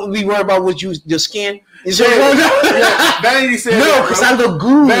 "Don't be worried about your skin." Vanity said no, that, because I look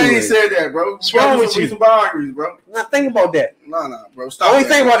good. Vanity said that, bro. What's wrong with you? Some biographies, bro. Now think about that. No, bro. Stop. Only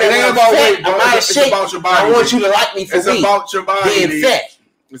thing about that. It ain't about weight, bro. It's about your body. I want you to like me for It's about your body. Being fat.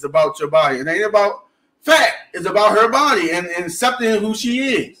 It's about your body. It ain't about fat. It's about her body and accepting who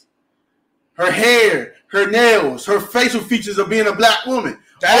she is. Her hair, her nails, her facial features of being a black woman.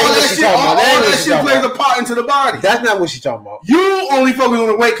 All that shit plays a part into the body. That's not what she's talking about. You only focus on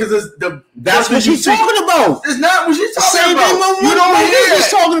the weight because that's what she's talking about. It's not what she's talking about. You don't hear she's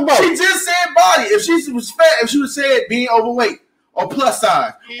talking about. She just said body. If she was fat, if she was said being overweight or plus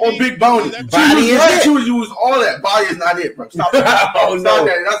size or big bony, she would use all that. Body is not it, bro. Stop that. Oh no,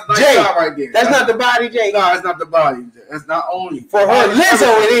 that's a nice job right there. That's not the body, Jay. No, it's not the body. That's not only for her.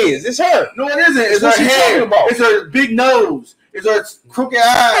 Lizzo, it is. It's her. No, it isn't. It's her hair. It's her big nose. It's her crooked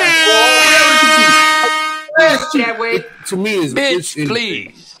eyes. To me, it's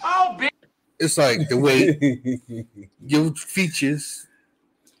please. It's like the way your features,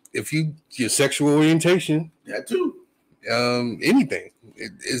 if your sexual orientation, that too. Anything.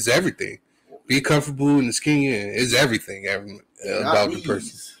 It's everything. Be comfortable in the skin is everything about the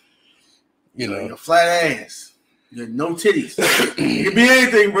person. You know, your flat ass, your no titties. It can be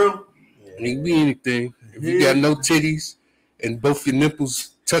anything, bro. It can be anything. If you got no titties and both your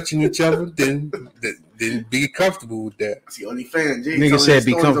nipples touching each other, then be comfortable with that. See, OnlyFans. Nigga said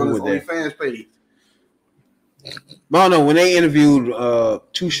be comfortable with that. OnlyFans page. I don't know. When they interviewed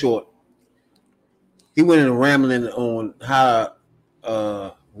Too Short, he went in rambling on how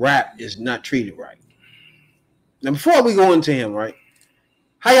rap is not treated right. Now, before we go into him, right,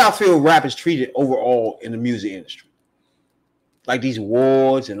 how y'all feel rap is treated overall in the music industry? Like these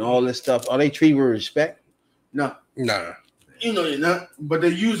awards and all this stuff, are they treated with respect? No. Nah. You know they're not, but they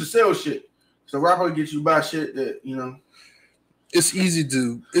use to sell shit. So rapper gets you to buy shit that, you know. It's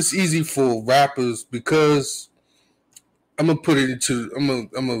easy for rappers because I'm gonna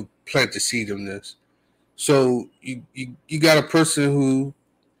plant the seed on this. So you got a person who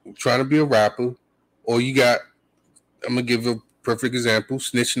trying to be a rapper, or I'm gonna give a perfect example,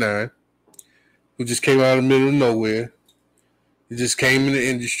 Snitch 9, who just came out of the middle of nowhere. He just came in the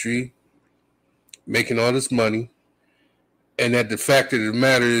industry, making all this money. And that the fact of the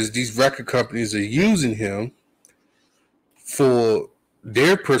matter is these record companies are using him for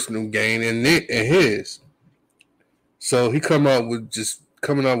their personal gain and his. So he coming out with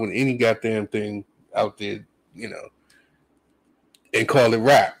any goddamn thing out there, you know, and call it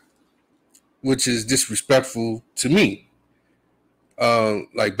rap, which is disrespectful to me.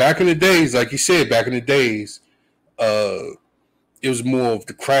 Like back in the days, like you said, it was more of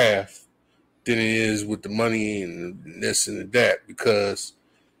the craft than it is with the money and this and that, because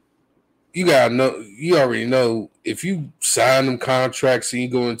you already know if you sign them contracts and you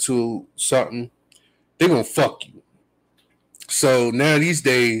go into something, they're gonna fuck you. So now these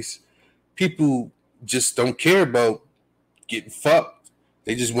days, people just don't care about getting fucked.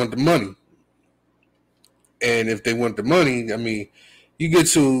 They just want the money. And if they want the money, I mean, you get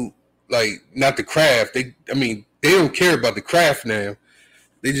to like not the craft. They don't care about the craft now.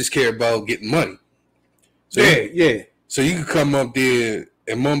 They just care about getting money. So yeah. So you can come up there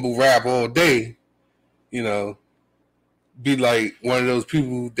and mumble rap all day, you know, be like one of those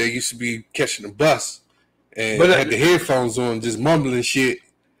people that used to be catching the bus and had the headphones on, just mumbling shit.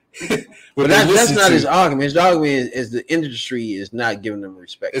 But that's not his argument. His argument is the industry is not giving them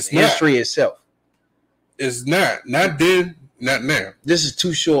respect. It's the industry itself. It's not then, not now. This is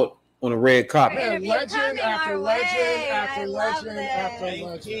too short on a red carpet. Man, legend after legend after legend after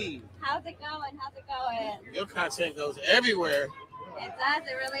legend. How's it going? How's it going? Your content goes everywhere. It does.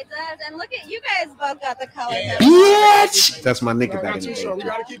 It really does. And look at you guys both got the color. Bitch! That's my nigga back Not in the too day. sure. We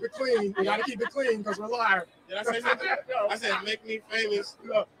gotta keep it clean. We gotta keep it clean because we're live. Did I say something? I said make me famous.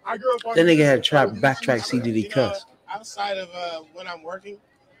 I grew up on That nigga had trap backtrack CD You know, cuss. outside of when I'm working,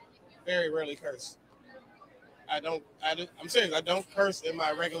 very rarely curse. I'm serious. I don't curse in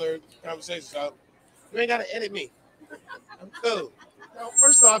my regular conversation. So you ain't gotta edit me. I'm cool. Now,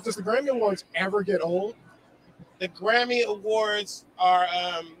 first off, does the Grammy Awards ever get old? The Grammy Awards are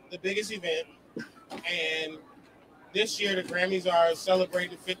the biggest event, and this year the Grammys are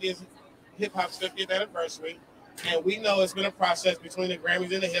celebrating hip hop's 50th anniversary, and we know it's been a process between the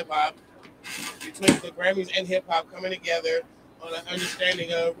Grammys and the hip hop, between the Grammys and hip hop coming together on an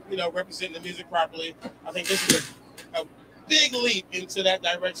understanding of representing the music properly. I think this is a big leap into that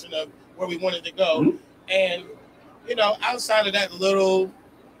direction of where we wanted to go, and outside of that little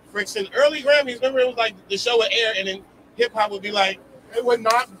friction, early Grammys, remember it was like the show would air and then hip hop would be like, They would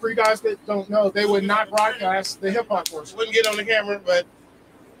not, for you guys that don't know, they would not broadcast the hip hop portion. wouldn't get on the camera, but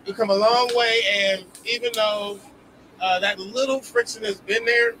we've come a long way. And even though that little friction has been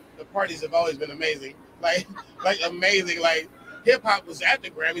there, the parties have always been amazing. Like amazing. Like hip hop was at the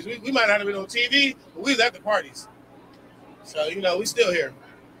Grammys. We might not have been on TV, but we was at the parties. So, we still here.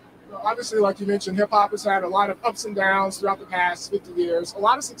 Obviously, like you mentioned, hip-hop has had a lot of ups and downs throughout the past 50 years, a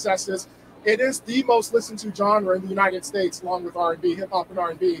lot of successes. It is the most listened to genre in the United States, along with R&B, hip-hop and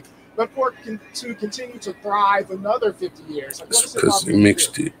R&B. But for it to continue to thrive another 50 years, like, what is Because hip-hop he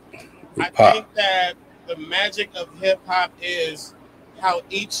mixed do? it with I pop. think that the magic of hip-hop is how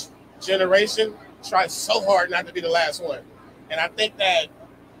each generation tries so hard not to be the last one. And I think that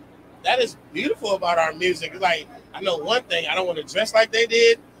is beautiful about our music. It's like, I know one thing, I don't want to dress like they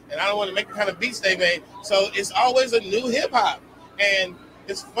did, and I don't want to make the kind of beats they made. So it's always a new hip hop. And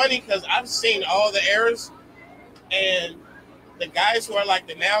it's funny because I've seen all the eras, and the guys who are like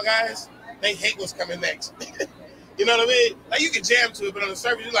the now guys, they hate what's coming next. You know what I mean? Like you can jam to it, but on the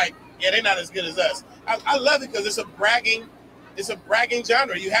surface, you're like, yeah, they're not as good as us. I love it because it's a bragging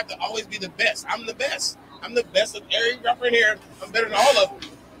genre. You have to always be the best. I'm the best. I'm the best of every rapper in here. I'm better than all of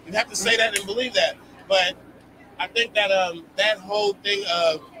them. You have to say that and believe that. But I think that that whole thing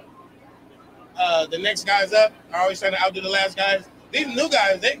of the next guys up are always trying to outdo the last guys. These new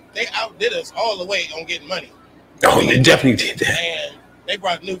guys, they outdid us all the way on getting money. Oh, they definitely did that. And they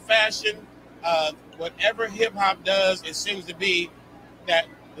brought new fashion. Whatever hip hop does, it seems to be that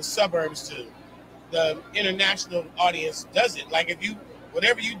the suburbs do. The international audience does it. Like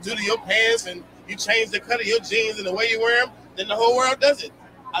whatever you do to your pants and you change the cut of your jeans and the way you wear them, then the whole world does it.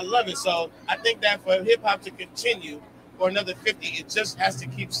 I love it. So I think that for hip hop to continue for another 50, it just has to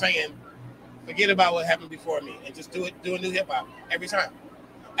keep saying, forget about what happened before me and just do a new hip hop every time.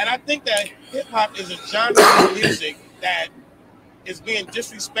 And I think that hip hop is a genre of music that is being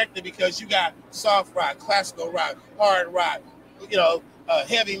disrespected because you got soft rock, classical rock, hard rock,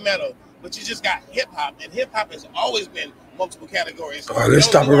 heavy metal, but you just got hip hop, and hip hop has always been multiple categories. All right, let's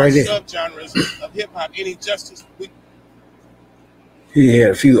stop it right there. Subgenres of hip hop any justice. He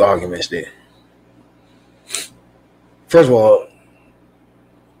had a few arguments there. First of all,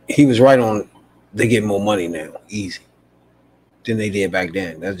 he was right on. They get more money now, easy, than they did back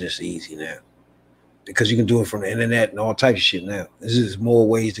then. That's just easy now, because you can do it from the internet and all types of shit now. This is more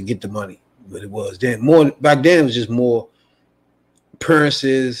ways to get the money, but it was then more back then. It was just more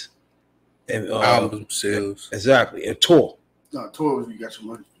appearances and Album sales. Exactly, and tour. No, tours, you got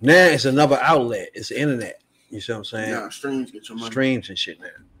your money. Now it's another outlet. It's the internet. You see what I'm saying? Yeah, streams get your money. Streams and shit now.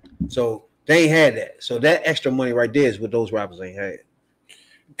 So they ain't had that. So that extra money right there is what those rappers ain't had.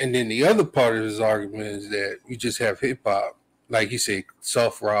 And then the other part of his argument is that you just have hip hop, like you say,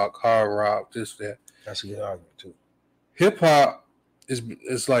 soft rock, hard rock, this, that. That's a good argument too. Hip hop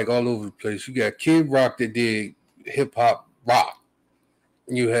is like all over the place. You got Kid Rock that did hip hop rock.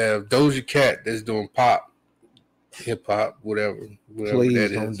 You have Doja Cat that's doing pop, hip hop, whatever Please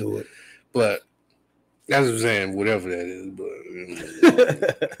that don't is. do it. But that's what I'm saying, whatever that is.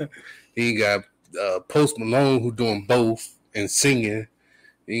 But you got Post Malone who doing both and singing.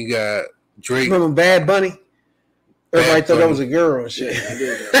 You got Drake. Remember Bad Bunny? Everybody Bad thought that Bunny. was a girl and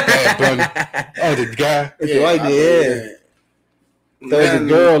shit. Bad Bunny. Oh, the guy. It's white, yeah. That was a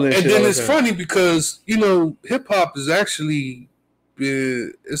girl and shit. And then all it's the time. funny because, hip hop is actually,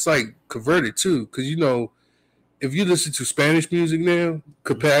 it's like converted too. Because, if you listen to Spanish music now,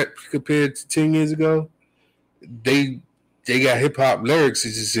 compared to 10 years ago, they they got hip hop lyrics.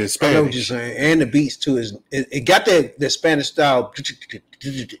 It's just in Spanish. I know what you're saying, and the beats too is it got the Spanish style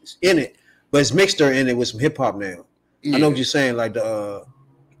in it, but it's mixed in it with some hip hop now. Yeah. I know what you're saying, like the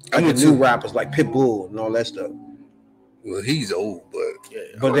new rappers like Pitbull and all that stuff. Well, he's old, but yeah.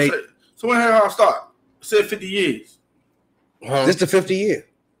 But so when did I start? I said 50 years. This the 50 year.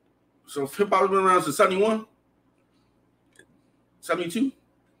 So hip hop has been around since 71, 72.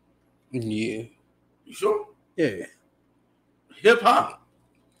 Yeah. You sure? Yeah. Hip hop.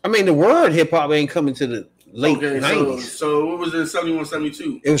 I mean, the word hip hop ain't coming to the late 90s. So what was it in 71,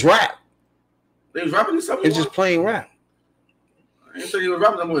 72? It was rap. They was rapping in 71? It was just plain rap. I didn't think they was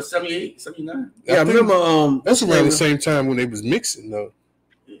rapping no more 78, 79. Yeah, I remember that's around the same time when they was mixing though.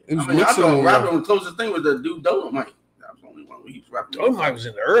 It was mixing. I thought rapping the closest thing was the dude Dolomite. That was the only one where he was rapping. Dolomite was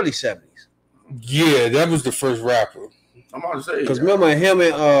in the early 70s. Yeah, that was the first rapper. I'm about to say. Because remember him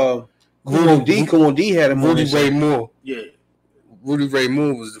and Kumo D had him. Rudy Ray Moore. Yeah. Rudy Ray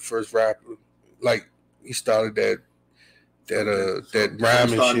Moore was the first rapper. Like he started that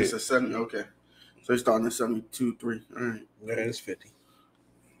rhyming shit. Okay. So he started in 72, 3. All right. Yeah, it's 50.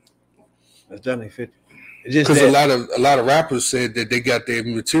 That's definitely 50. Because a lot of rappers said that they got their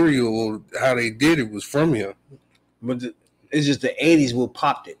material or how they did it was from him. But it's just the 80s will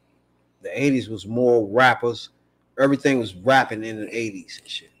popped it. The 80s was more rappers. Everything was rapping in the 80s and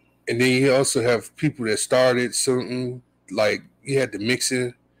shit. And then you also have people that started something like you had the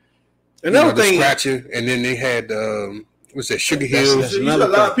mixing, another thing, the scratching, and then they had what's that, Sugar Hill. That's a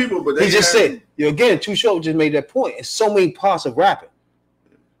lot of people, but he just said, again, Too Short just made that point. It's so many parts of rapping,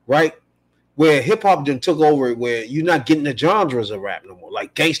 right? Where hip hop then took over, where you're not getting the genres of rap no more,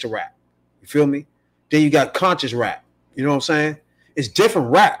 like gangster rap. You feel me? Then you got conscious rap. You know what I'm saying? It's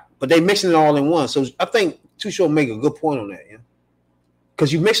different rap, but they mixing it all in one. So I think Too Short make a good point on that, yeah.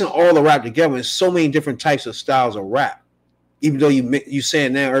 Because you're mixing all the rap together. There's so many different types of styles of rap. Even though you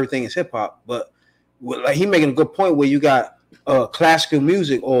saying now everything is hip hop, but like he making a good point where you got classical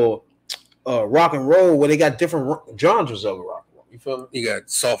music or rock and roll where they got different genres of rock. You feel me? You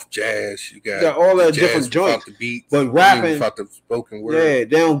got soft jazz. You got all that different joints. The beat, but rapping, without the spoken word. Yeah, they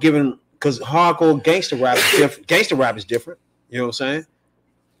don't give them because hardcore gangster rap is different. Gangster rap is different. You know what I'm saying?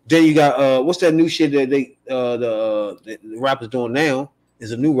 Then you got what's that new shit that the rappers doing now?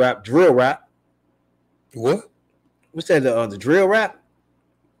 Is a new rap, drill rap. What? What's that? The drill rap?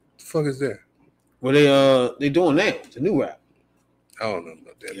 The fuck is that? What they doing now? It's a new rap. I don't know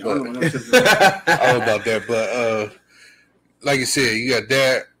about that. I don't know about that, but like you said, you got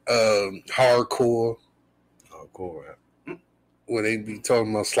that hardcore rap. When they be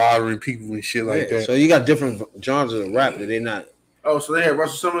talking about slaughtering people and shit like that. So you got different genres of rap that they're not. Oh, so they had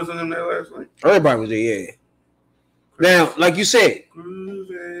Russell Simmons in them there last night? Everybody was there, yeah. Now, like you said,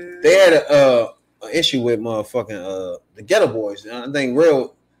 they had an issue with motherfucking the Ghetto Boys. I think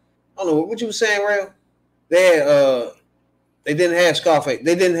Real, I don't know what you were saying, Real. They had they didn't have Scarface.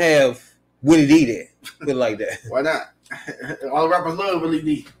 They didn't have Willie D there. Put it like that. Why not? All the rappers love Willie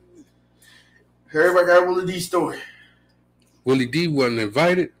D. Everybody got Willie D's story. Willie D wasn't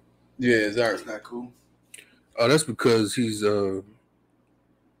invited. Yeah, exactly. That's not cool. Oh, that's because he's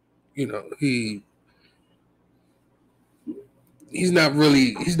he's not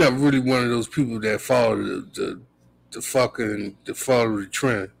really one of those people that follow the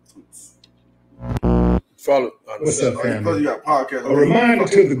trend. What's up, family? A reminder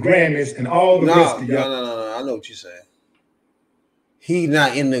to the Grammys and all the rest of y'all. No. I know what you're saying. He's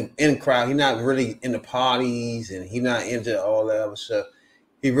not in the crowd. He's not really in the parties, and he's not into all that other stuff.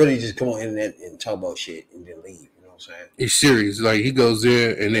 He really just come on the internet and talk about shit and then leave. You know what I'm saying? He's serious. Like he goes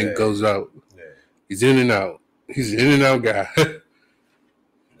there and then goes out. Yeah. He's in and out. He's an in and out guy.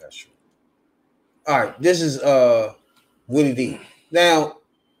 That's true. All right, this is Willie D. Now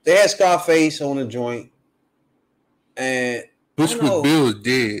they had Scarface on the joint, and Bushwick Bill is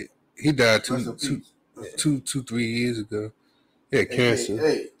dead. He died 3 years ago. He had cancer.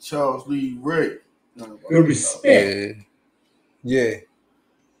 Hey, Charles Lee Ray. Good respect. Yeah.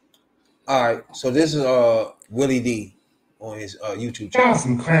 All right, so this is Willie D on his YouTube channel. Y'all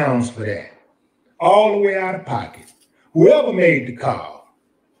some clowns for that. All the way out of pocket. Whoever made the call,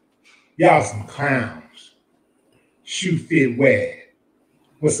 y'all some clowns. Shoe fit wag.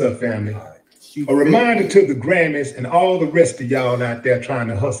 What's up, family? A reminder to the Grammys and all the rest of y'all out there trying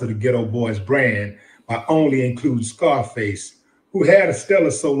to hustle the Ghetto Boys brand by only including Scarface, who had a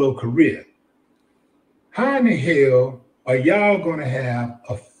stellar solo career. How in the hell are y'all gonna have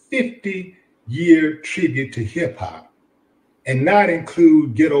a 50-year tribute to hip-hop and not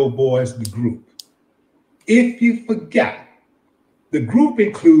include Ghetto Boys, the group? If you forgot, the group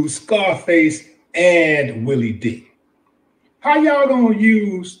includes Scarface and Willie D. How y'all gonna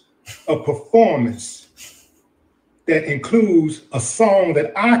use a performance that includes a song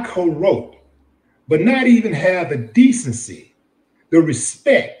that I co-wrote, but not even have the decency, the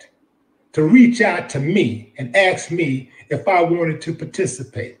respect to reach out to me and ask me if I wanted to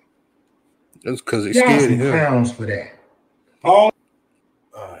participate? That's because they y'all scared some of him. clowns for that. All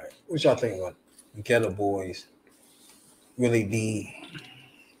right, what y'all think about Ghetto Boys? Willie D.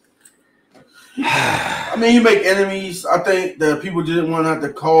 I mean, you make enemies. I think that people didn't want to have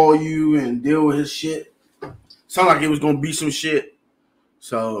to call you and deal with his shit. Sounded like it was gonna be some shit,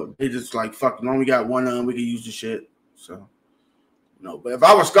 so they just like fuck. We got one of them. We can use the shit. So no, but if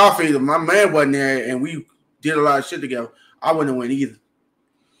I was Scarface, if my man wasn't there and we did a lot of shit together, I wouldn't win either.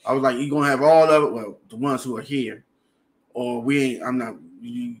 I was like, you gonna have all of it. Well, the ones who are here, or we ain't. I'm not.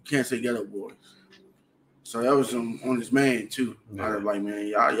 You can't say Ghetto Boys. So that was on his man too. Yeah. I was like, man,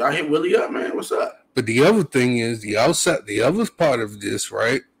 y'all hit Willie up, man. What's up? But the other thing is the other part of this,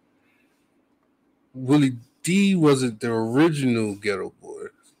 right? Willie D wasn't the original Ghetto Boy.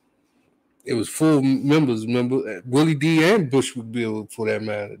 It was full members. Remember, Willie D and Bushwick Bill, for that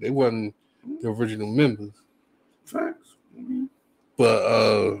matter, they wasn't the original members. Facts. Mm-hmm.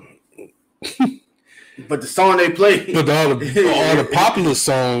 But but the song they played, but all the popular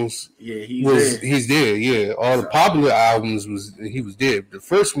songs, yeah, he's there. Yeah, all the popular albums he was there. The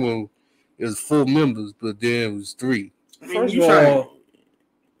first one, it was 4 members, but then it was 3. I mean, first of all,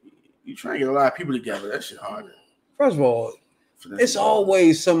 you trying to get a lot of people together. That shit harder. First of all, it's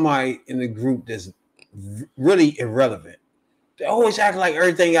always somebody in the group that's really irrelevant. They always act like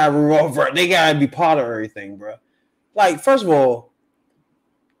everything got revolve. They gotta be part of everything, bro. Like, first of all,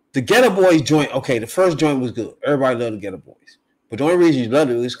 the Ghetto Boys joint, okay, the first joint was good. Everybody loved the Ghetto Boys. But the only reason you loved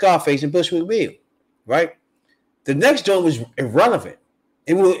it was Scarface and Bushwick Bill, right? The next joint was irrelevant.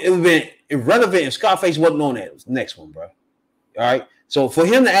 It would have been irrelevant if Scarface wasn't on that next one, bro. All right? So for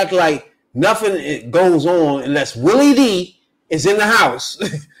him to act like nothing goes on unless Willie D is in the house,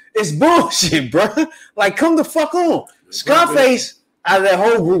 it's bullshit, bro. Like, come the fuck on. Scarface, out of that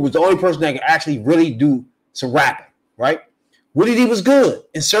whole group, was the only person that could actually really do some rapping, right? Willie D was good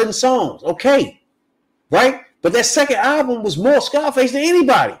in certain songs, okay, right? But that second album was more Scarface than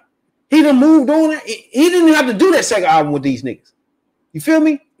anybody. He done moved on. He didn't even have to do that second album with these niggas. You feel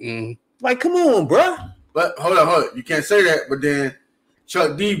me? Mm-hmm. Like, come on, bro. But hold up. You can't say that. But then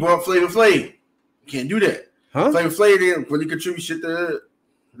Chuck D brought Flavor Flav. You can't do that. Huh? Flavor Flav didn't really contribute shit to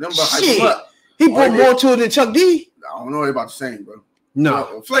them. Shit. He brought more to it than Chuck D. I don't know about the same, bro.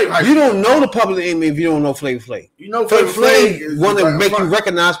 No, you don't know the public enemy if you don't know Flavor Flav. You know Flavor Flav want to make you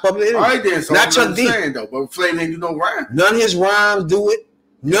recognize public enemy. All right, then. So not Chuck D. Though, but Flav ain't do no rhyme. None of his rhymes do it.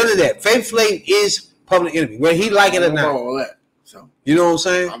 None of that. Flavor Flav is public enemy, whether he like it or not. All that. So you know what I'm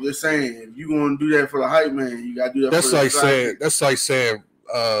saying? I'm just saying, if you gonna do that for the hype man, you gotta do that. That's like saying. That's like saying.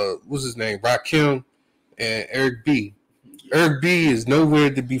 What's his name? Rakim and Eric B. Yeah. Eric B is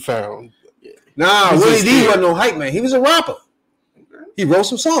nowhere to be found. Yeah. Nah, Willie D wasn't no hype man. He was a rapper. He wrote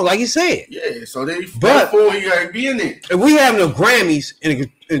some songs, like he said. Yeah, so he got to be in there. If we have no Grammys and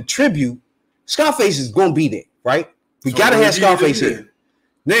a tribute, Scarface is going to be there, right? We got to have Scarface here.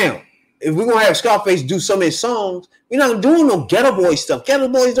 Now, if we're going to have Scarface do some of his songs, we're not doing no Ghetto Boy stuff. Ghetto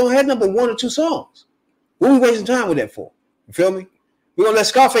Boys don't have number 1 or 2 songs. What are we wasting time with that for? You feel me? We're going to let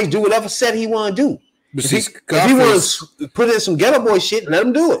Scarface do whatever set he want to do. But if he want to put in some Ghetto Boy shit, let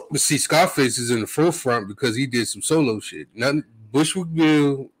him do it. But see, Scarface is in the forefront because he did some solo shit. Nothing. Bushwick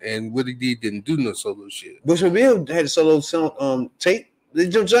Bill and Willie D didn't do no solo shit. Bushwick Bill had a solo song, tape. The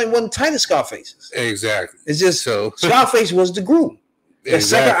joint wasn't tight as Scarface's. Exactly. It's just so Scarface was the group. The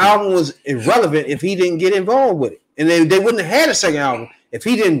second album was irrelevant if he didn't get involved with it. And they wouldn't have had a second album if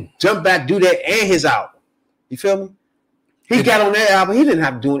he didn't jump back, do that, and his album. You feel me? He got on that album. He didn't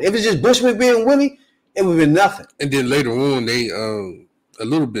have to do it. If it's just Bushwick Bill and Willie, it would have been nothing. And then later on, they a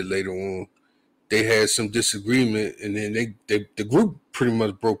little bit later on, they had some disagreement, and then the group pretty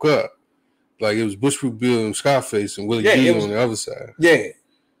much broke up. Like, it was Bushwick Bill and Scarface and Willie D on the other side. Yeah.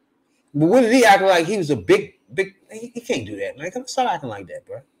 But Willie D acted like he was a big, he can't do that, man. Stop acting like that,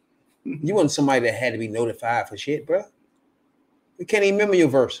 bro. You wasn't somebody that had to be notified for shit, bro. You can't even remember your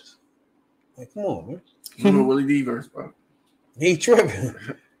verses. Like, come on, man. You remember Willie D verse, bro. He tripping.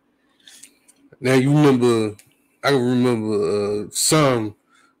 Now, I can remember some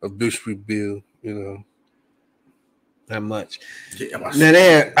of Bushwick Bill. You know, not much. Yeah, now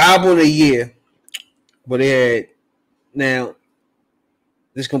they had album of the year, but they had now.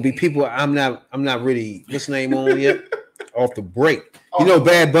 There's gonna be people I'm not really what's the name on yet off the break. You know,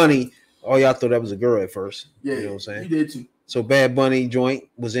 Bad Bunny. Oh, y'all thought that was a girl at first. Yeah, you know what I'm saying. He did too. So Bad Bunny joint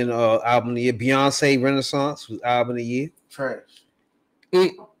was in album of the year. Beyonce Renaissance was album of the year. Trash.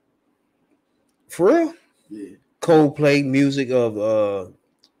 For real? Yeah. Coldplay music of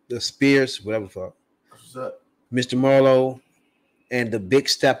the Spears, whatever the fuck. What's up? Mr. Marlowe and the Big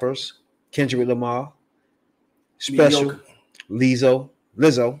Steppers, Kendrick Lamar. Special, Lizzo.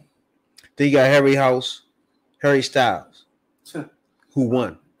 Then you got Harry Styles. Who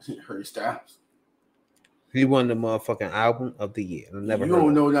won? Harry Styles. He won the motherfucking album of the year. You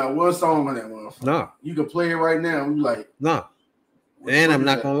don't know that one song on that motherfucker. No. You can play it right now. You like no. And I'm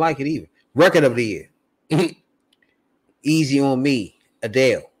not gonna like it either. Record of the year. Easy on Me,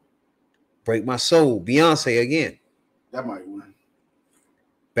 Adele. Break My Soul, Beyonce again. That might win.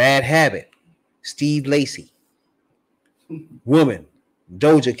 Bad Habit, Steve Lacy. Woman,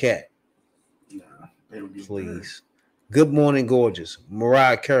 Doja Cat. Nah, they don't get please. Good Morning Gorgeous,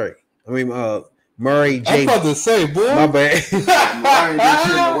 Mariah Carey. Murray J. I'm about to say, boy. My bad.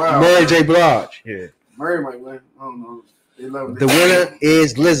 Murray J. Blige. Yeah. Murray might win. I don't know. They love the winner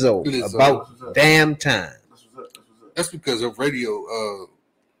is Lizzo. About Damn Time. That's because of radio.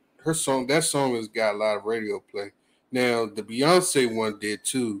 Her song, that song has got a lot of radio play. Now the Beyonce one did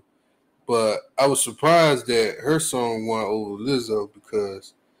too, but I was surprised that her song won over Lizzo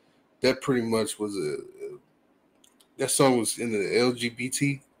because that pretty much was that song was in the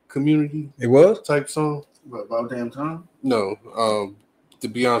LGBT community. It was type song. What, About Damn Time? No, the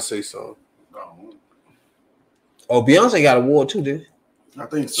Beyonce song. Oh, Beyonce got an award too, did I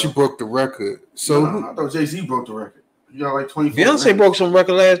think so. She broke the record. So I thought Jay-Z broke the record. You got like 24. Beyonce broke some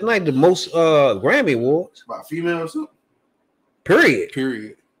record last night, the most Grammy awards. About female or something?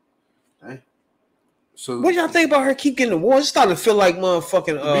 Period. Hey. So what y'all think about her keep getting awards? It's starting to feel like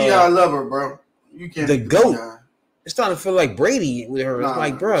motherfucking B.I. lover, bro. You can't the GOAT. It's starting to feel like Brady with her. It's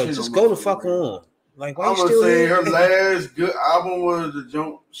like, bro, just go the fuck on. Like, why I you still would say here? her last good album was the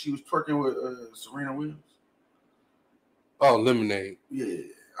joint she was twerking with Serena Williams. Oh, Lemonade. Yeah.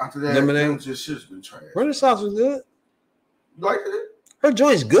 After that, Lemonade just shit's been trash. Renaissance was good. You liked it? Her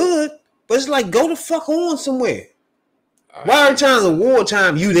joint's good, but it's like go the fuck on somewhere. Why every time the war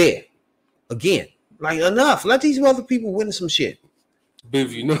time you there again? Like enough. Let these other people win some shit.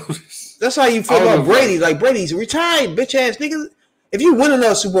 Biv, you notice. That's how you feel about Brady. Like Brady's retired, bitch ass nigga. If you win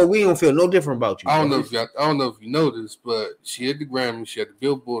another Super Bowl, we don't feel no different about you. I don't know if you know this, but she had the Grammy, she had the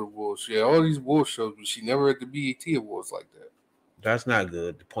Billboard Awards, she had all these award shows, but she never had the BET Awards like that. That's not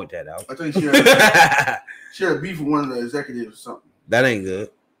good to point that out. I think she had a beef with one of the executives or something. That ain't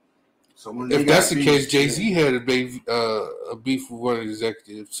good. So when if that's the case, Jay-Z had a beef with one of the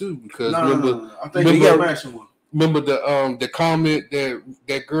executives too, because no. I think he got one. Remember the comment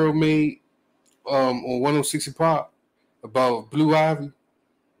that girl made on 106 and Pop about Blue Ivy,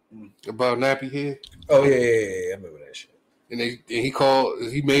 about nappy hair. Oh yeah, I remember that shit. And he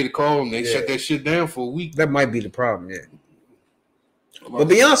made a call, and they shut that shit down for a week. That might be the problem, yeah. But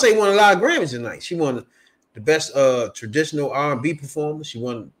Beyonce won a lot of Grammys tonight. She won the best traditional R&B performer. She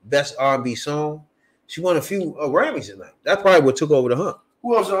won best R&B song. She won a few Grammys tonight. That's probably what took over the hunt.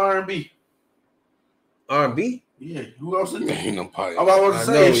 Who else in R&B? R&B? Yeah. Who else in Ain't no party. I was to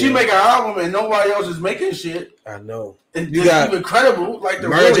say, if she make an album and nobody else is making shit, I know. You got even credible. Like the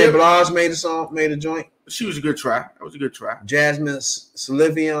Mary J. Blige made a joint. She was a good try. That was a good try. Jasmine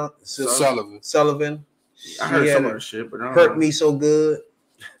Sullivan. I heard some of her shit, but I don't Hurt know. Me So Good.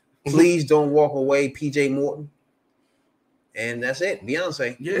 Please Don't Walk Away, PJ Morton. And that's it.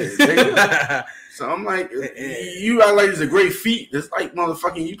 Beyonce. Yeah. So I'm like, you act like it's a great feat. It's like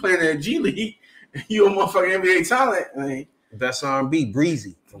motherfucking you playing in the G League. You a motherfucking NBA talent. I mean, best R&B,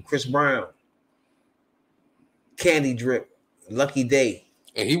 Breezy from Chris Brown. Candy Drip, Lucky Day.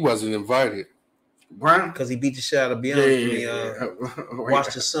 And he wasn't invited. Brown? Because he beat the shit out of Beyonce.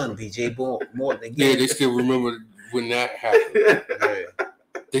 Watch the Sun, PJ Morton again. Yeah, they still remember when that happened.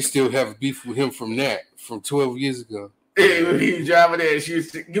 They still have beef with him from 12 years ago. Hey, when he was driving there, she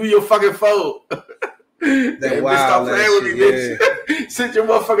was give me your fucking phone. That wild stop playing with me, bitch. Sit your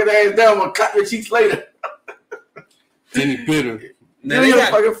motherfucking ass down. I'm gonna cut your cheeks later. Then he bitter. Give me your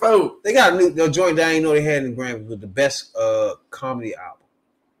fucking phone. They got a new joint that I didn't know they had in Grammy with the best comedy album.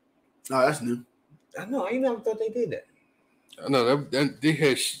 Oh, that's new. I know. I never thought they did that. I know that they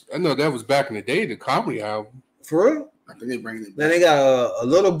had. I know that was back in the day, the comedy album. For real? I think they bringing it back. Then they got a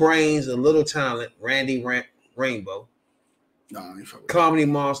Little Brains, a Little Talent, Randy Rainbow. No, I ain't fucking. Comedy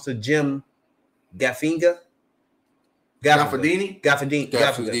Monster, Jim Gaffigan.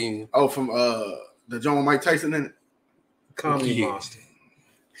 Gaffigan. Oh, from the John with Mike Tyson in it. Comedy Monster.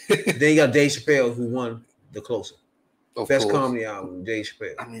 Then you got Dave Chappelle, who won The Closer. Best comedy album, Dave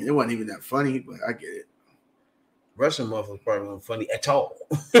Chappelle. I mean, it wasn't even that funny, but I get it. Russian motherfuckers probably weren't funny at all.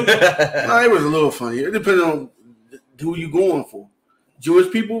 No, it was a little funny. It depends on who you going for.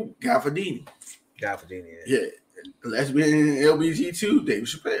 Jewish people, Gafardini. Yeah. Lesbian LBG2, Dave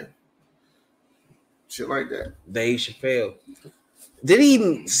Chappelle. Shit like that. Dave Chappelle. Did he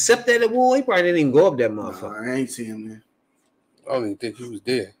even accept that award? He probably didn't even go up that motherfucker. Nah, I ain't seen him there. I don't even think he was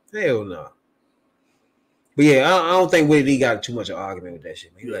there. Hell no. But yeah, I don't think Whitney got too much of an argument with that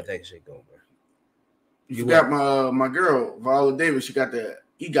shit. Man. You let that shit go, bro. You got my girl, Viola Davis. She got the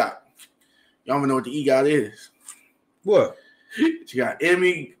EGOT. Y'all don't know what the EGOT is. What? She got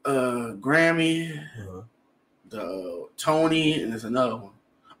Emmy, Grammy, the Tony, and there's another one.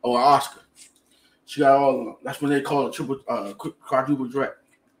 Oh, an Oscar. She got all of them. That's when they call it quadruple threat.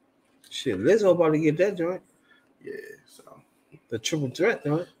 Shit, Lizzo about to get that joint. Yeah, so the triple threat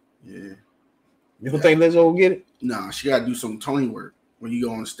joint. Yeah. You don't think Lizzo will get it? Nah, she got to do some Tony work when you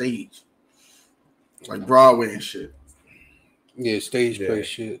go on stage, like Broadway and shit. Yeah, stage play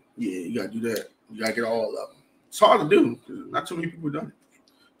shit. Yeah, you got to do that. You got to get all of them. It's hard to do. Not too many people done it,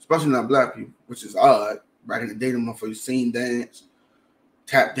 especially not black people, which is odd. Back in the day, them motherfuckers sing dance,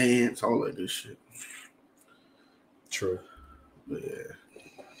 tap dance, all that good shit. True. But yeah.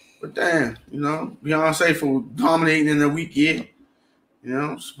 But damn, you know, Beyonce for dominating in the weekend. You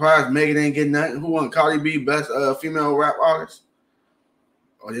know, surprised Megan ain't getting nothing. Who won Cardi B best female rap artist?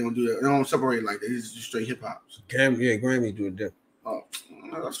 Oh, they don't do that. They don't separate like that. It's just straight hip hop. Grammy do it different. Oh,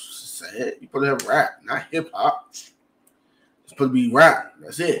 that's sad. You put have rap, not hip hop. It's supposed to be rap.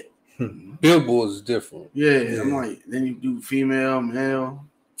 That's it. Billboard is different. Yeah, I'm like, then you do female, male,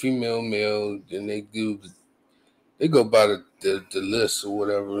 then they go by the list or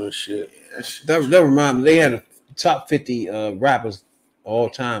whatever and shit. That remind me, they had a top 50 rappers all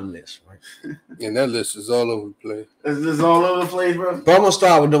time list, right? And that list is all over the place. It's all over the place, bro. But I'm gonna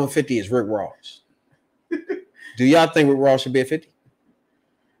start with number 50 is Rick Ross. Do y'all think Rick Ross should be at 50?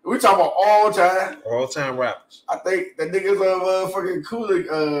 We talking about all time rappers. I think the niggas of fucking Cooler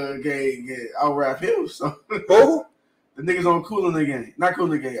gang out rap him. So who? The niggas on Cooler gang, not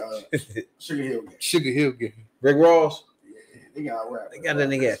Cooler gang. Sugar Hill gang. Sugar Hill gang. Rick Ross. Yeah, they got rap. They got that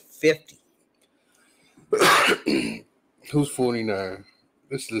nigga at 50. Who's 49?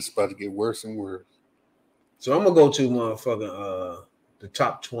 This list about to get worse and worse. So I'm gonna go to motherfucking the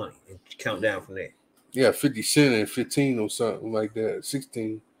top 20 and count down from there. Yeah, 50 Cent and 15 or something like that.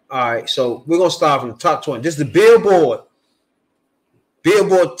 16. All right, so we're gonna start from the top 20. This is the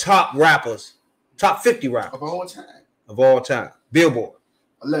Billboard top rappers, top 50 rappers of all time. Billboard.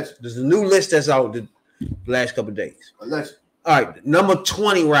 Alleged. There's a new list that's out the last couple of days. Alleged. All right, number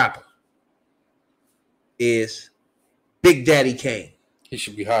 20 rapper is Big Daddy Kane. He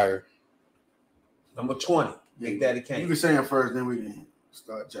should be higher. Number 20, Big Daddy Kane. You can say it first, then we can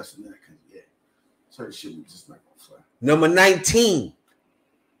start adjusting that. Certain shit we just not gonna fly. Number 19,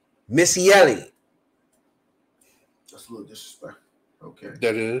 Missy Elliott. That's a little disrespectful. Okay.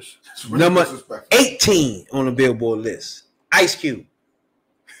 That is. Really number 18 on the Billboard list, Ice Cube.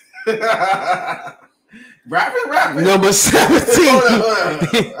 Rapping. Number 17,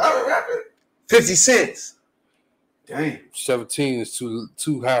 rapping. 50 Cent. Dang. 17 is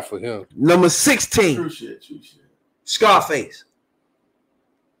too high for him. Number 16, True shit. Scarface.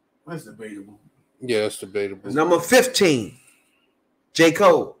 That's debatable. Yeah, that's debatable. Number 15, J.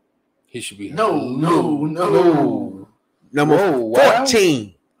 Cole. He should be high. No. Number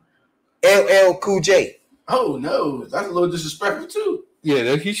 14, LL Cool J. Oh no, that's a little disrespectful too.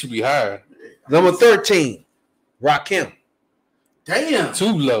 Yeah, he should be higher. Number 13, Rakim. Damn.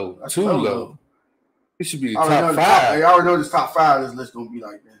 Too low. That's Too so low. He should be the I top 5. I already know this top 5 this list gonna be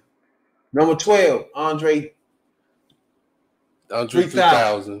like that. Number 12, Andre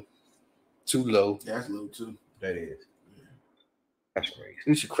 3000. Too low. Yeah, that's low too. That is. Yeah. That's crazy.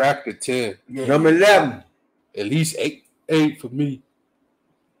 He should crack the 10. Yeah. Number 11, at least 8 for me.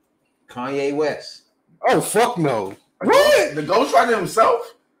 Kanye West. Oh, fuck no. What? The ghostwriter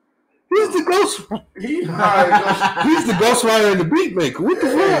himself? He's the ghost. He's the ghostwriter and the beat maker. What the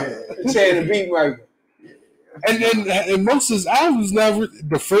fuck? He's saying the beat maker. And most of his albums never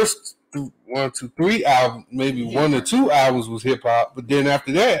the first 1, 2, 3 albums, maybe 1 or 2 albums was hip hop, but then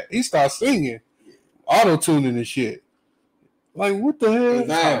after that he started singing, auto tuning and shit. Like what the hell?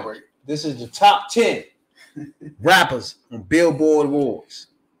 Now, this is the top 10 rappers on Billboard Awards.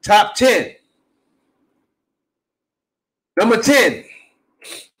 Top 10. Number 10,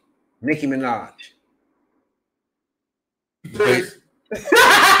 Nicki Minaj.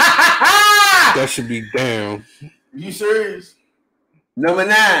 That should be down. You serious? Number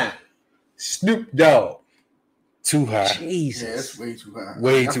 9, Snoop Dogg. Too high. Jesus. Yeah, that's way too high.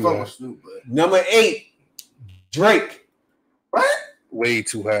 Way too high. Snoop, but... Number 8, Drake. What? Way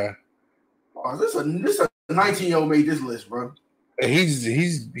too high. Oh, this a 19-year-old made this list, bro. And he It's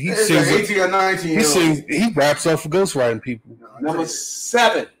sings an 18 or 19 he sings he raps off of ghostwriting people. Number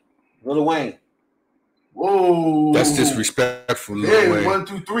 7, Lil Wayne. Whoa, That's disrespectful. Lil Yeah, Wayne. 1,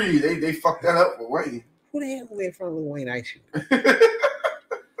 2, 3. They fucked that up for Wayne. Who the hell went from Lil Wayne Ice Cube?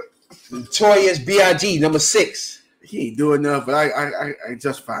 Notorious B.I.G. Number 6. He ain't doing enough, but I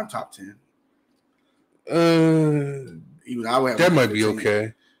justify him top 10. Even I would have That might be 15.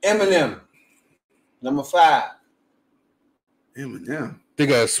 okay. Eminem. Number 5. Eminem. They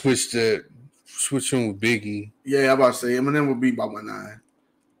gotta switch him with Biggie. Yeah, I'm about to say Eminem would be about my 9.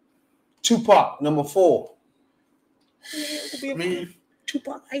 Tupac. Number 4. I mean,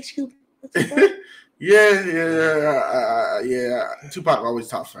 Tupac, Ice Cube. yeah. Tupac always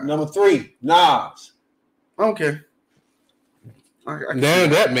top 5. Number 3, Nas. Okay. I can Now see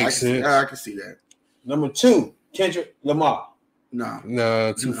that makes sense. I can see that. Number 2, Kendrick Lamar.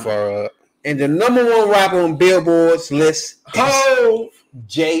 No. Too far up. And the number 1 rapper on Billboard's list is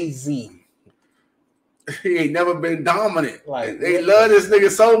Jay-Z. He ain't never been dominant. Like, they love this nigga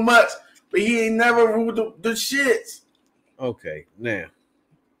so much, but he ain't never ruled the shits. Okay, now.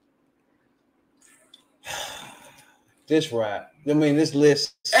 This rap. I mean, this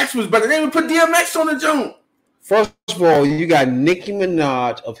list. X was better. They even put DMX on the joint. First of all, you got Nicki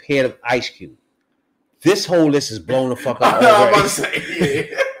Minaj ahead of Ice Cube. This whole list is blown the fuck up. I'm about to say,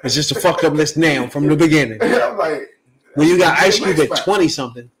 yeah. It's just a fucked up list now from the beginning. I'm like, when you got Ice Cube at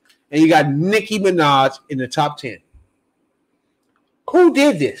 20-something, and you got Nicki Minaj in the top 10. Who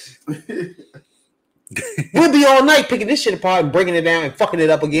did this? We'll be all night picking this shit apart and breaking it down and fucking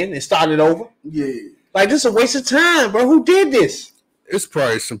it up again and starting it over. Yeah. Like, this is a waste of time, bro. Who did this? It's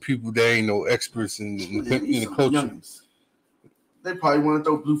probably some people that ain't no experts in the culture. Youngins. They probably want to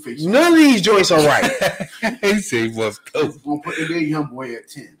throw Blueface. None of these joints are right. He said he was dope. Gonna put NBA Youngboy at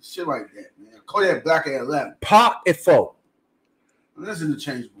 10. Shit like that, man. Kodak Black at 11. Pac at 4. That's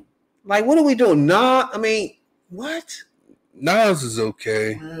interchangeable. Like, what are we doing? Nah, I mean, what? Nas is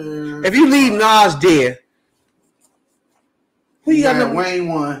okay. If you leave Nas there, who you got number Wayne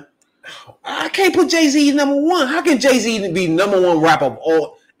 1. I can't put Jay-Z number 1. How can Jay-Z be number 1 rapper of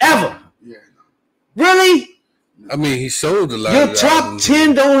all ever? Yeah. Really? I mean, he sold a lot. Your of top albums.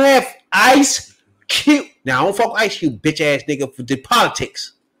 10 don't have Ice Cube. Now, I don't fuck Ice Cube, bitch ass nigga, for the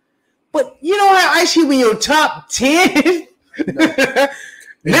politics. But you don't have Ice Cube in your top 10.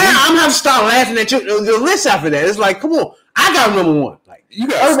 Now I'm gonna have to start laughing at the list after that. It's like, come on, I got number 1. Like,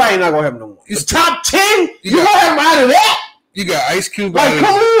 everybody not gonna have number 1. The top 10, you gonna have out of that? You got Ice Cube. Like,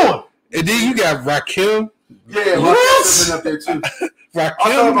 come on. And then you got Rakim. Yeah, what? Been up there too. Rakim.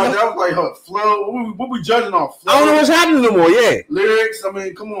 I thought about that. I was like, her flow. What we judging off? Flow, I don't know what's happening no more. Yeah, lyrics. I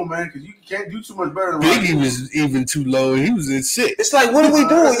mean, come on, man, because you can't do too much better than Biggie Rakim. was even too low. He was in 6. It's like, what are we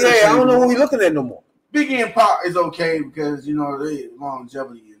doing? Yeah, I don't know what we're looking at no more. Biggie and Pac is okay because you know they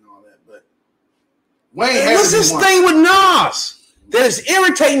longevity and all that, but Wayne has What's this thing with Nas that is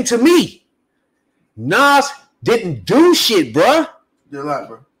irritating to me? Nas didn't do shit, bruh. Did a lot,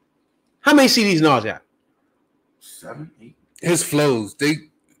 bro. How many CDs Nas got? 7, 8. His flows,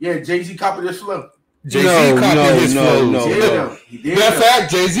 Jay-Z copied his flow. Jay-Z copied his flows. He did. Matter of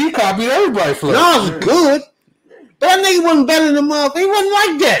fact, Jay-Z copied everybody's flows. Nas was good. But that nigga wasn't better than motherfucker. He wasn't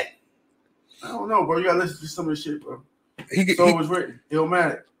like that. I don't know, bro. You gotta listen to some of this shit, bro. He was written.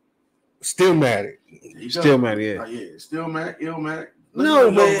 Illmatic. Stillmatic. Stillmatic, yeah. Yeah, Stillmatic, Illmatic.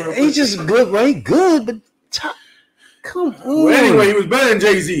 No, man. He's just good, bro. He good, but come on. Well, anyway, he was better than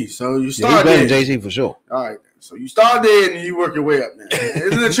Jay-Z, so you He's start better there. than Jay-Z for sure. All right, so you start there and you work your way up now.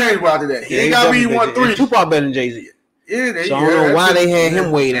 Isn't a change after that? He ain't gotta be 1, 3. Tupac better than Jay-Z. Yeah, there so you I don't go. know why That's they had it.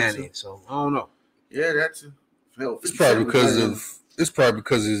 him way down there. So I don't know. Yeah, that's it. It's probably because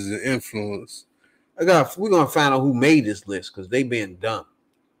of his influence. We're gonna find out who made this list because they been dumb.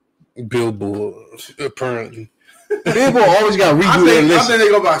 Billboard, apparently. Billboard always got to redo I their think list. they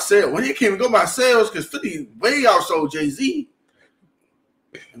go by sales. Well, they can't even go by sales because 50 way outsold Jay-Z.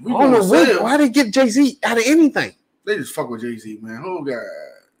 I don't know why they get Jay-Z out of anything. They just fuck with Jay-Z, man. Oh god,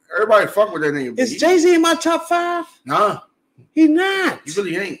 everybody fuck with that name. Is Jay-Z in my top 5? Nah, he not. He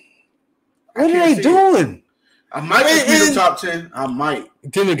really ain't. What are they doing? I might be in the top 10. I might.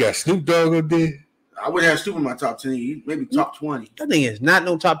 Then they got Snoop Dogg up there. I would have Snoop in my top 10. Maybe top 20. That thing is not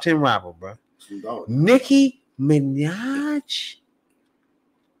no top 10 rapper, bro. Nicki Minaj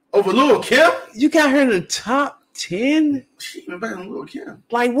over Lil Kim. You got her in the top 10. She even better than Lil Kim.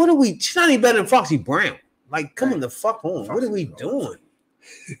 Like, what are we? She's not even better than Foxy Brown. Like, come on the fuck on. What are we doing?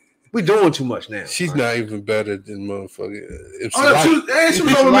 We doing too much now. She's not even better than motherfucking. She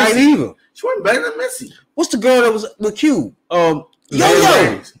was over Missy. Either. She wasn't better than Missy. What's the girl that was with Q? Yo.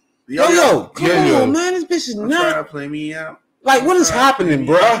 Come on, man. This bitch is not trying to play me out. Like, what is happening,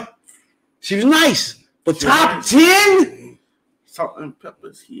 bruh? She was nice, but top 10? Salt and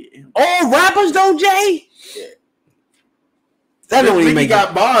peppers here. All rappers though, Jay? Yeah. That don't even make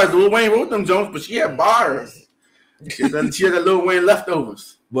got bars. Lil Wayne wrote them Jones, but she had bars. She had that Lil Wayne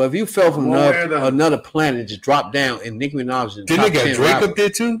leftovers. Well, if you fell from another planet, just dropped down, and Nicki Minaj is then they got Drake up there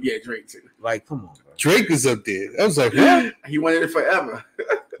too. Yeah, Drake too. Like, come on, bro. Drake is up there. I was like, what? He wanted it forever.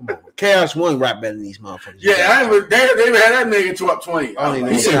 Come on, KRS-One rap better than these motherfuckers. Yeah, they even had that nigga to up 20.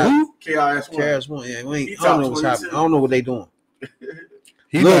 You said who? KRS-One. KRS-One. Yeah, I don't know what's happening. I don't know what they doing.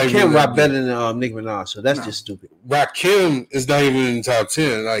 Lil' Kim rap better than Nicki Minaj, so that's just stupid. Rakim is not even in the top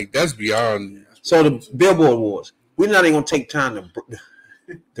 10. Like, that's beyond. So the Billboard Awards, we're not even gonna take time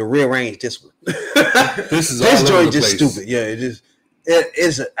to rearrange this one. This joint just stupid. Yeah, it is. It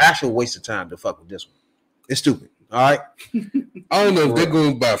is an actual waste of time to fuck with this one. It's stupid. All right. I don't know if they're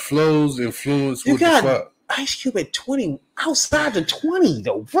going by flows, influence. You what got the fuck? Ice Cube at 20, outside the 20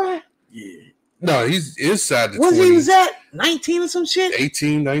 though, bro. Yeah. No, he's inside the 20. What he was at? 19 or some shit?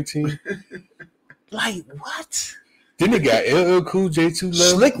 18, 19. Like, what? Then they got LL Cool J too.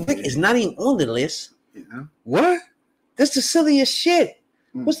 Slick Rick is not even on the list. Yeah. What? That's the silliest shit.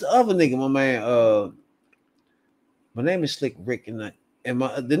 What's the other nigga, my man? My name is Slick Rick, and the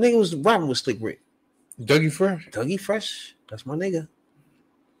nigga was rapping with Slick Rick. Dougie Fresh. Dougie Fresh. That's my nigga.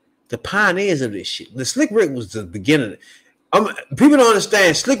 The pioneers of this shit. The Slick Rick was the beginning. People don't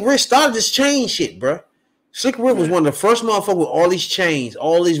understand. Slick Rick started this chain shit, bro. Slick Rick was one of the first motherfuckers with all these chains,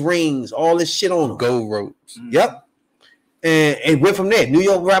 all these rings, all this shit on them. Gold ropes. Yep. And it went from there. New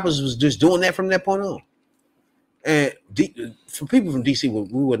York rappers was just doing that from that point on. And for people from DC,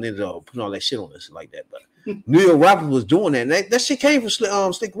 we wasn't into putting all that shit on us like that. But New York rappers was doing that. And that shit came from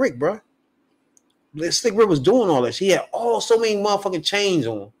Slick Rick, bro. Slick Rick was doing all that. He had so many motherfucking chains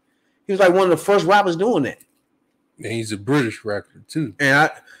on him. He was like one of the first rappers doing that. And he's a British rapper too.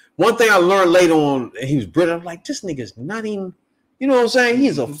 And one thing I learned later on, he was British. I'm like, this nigga's not even, you know what I'm saying?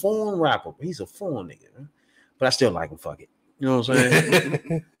 He's a foreign rapper. He's a foreign nigga. Right? But I still like him. Fuck it. You know what I'm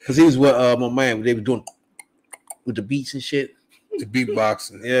saying? Because he was with my man. They were doing with the beats and shit. The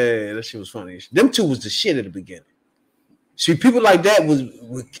beatboxing. Yeah, that shit was funny. Them two was the shit at the beginning. See, people like that was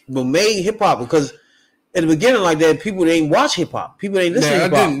made hip hop because at the beginning like that, people ain't watch hip hop. People ain't listen to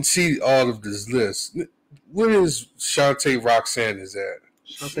hip hop. I didn't see all of this list. Where is Shantae Roxanne is at?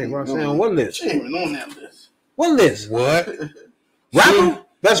 Shantae Roxanne on what list? She ain't even on that list. What list? What? Rapper?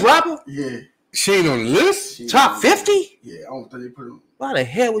 Best rapper? Yeah. She ain't on the list? Top 50? Yeah, I don't think they put him. Why the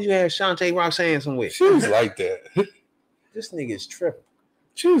hell would you have Shantae Roxanne somewhere? She was like that. This nigga is tripping.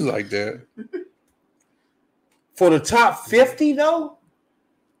 She was like that. For the top 50 though?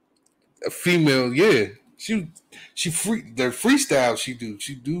 A female, yeah. She freestyle she do.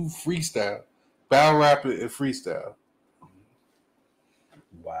 She do freestyle. Battle rapper and freestyle.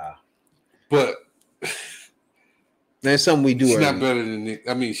 Wow. But that's something we do. She's not better than Nick.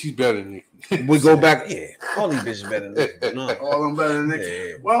 I mean, she's better than Nick. We go back, all these bitches better than Nick. No. All them better than Nick.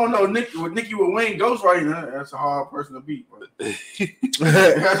 Yeah. Well, no, Nicki with Wayne ghostwriting, that's a hard person to beat.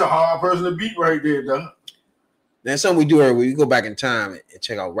 That's a hard person to beat right there, though. That's something we do every week. We go back in time and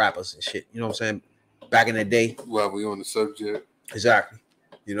check out rappers and shit. You know what I'm saying? Back in the day. While we on the subject. Exactly.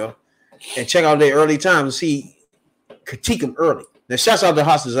 You know? And check out their early times and see, critique them early. Now, shouts out to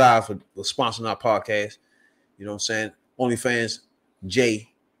Hot Desire for sponsoring our podcast. You know what I'm saying? OnlyFans, J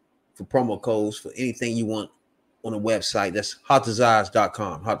for promo codes for anything you want on the website. That's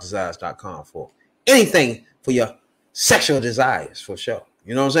hotdesires.com. Hotdesires.com for anything for your sexual desires, for sure.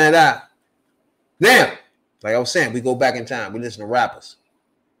 You know what I'm saying? Now, like I was saying, we go back in time. We listen to rappers,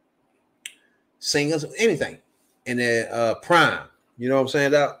 singers, anything in their prime. You know what I'm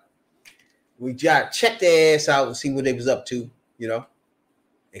saying? That we got to check their ass out and see what they was up to, you know,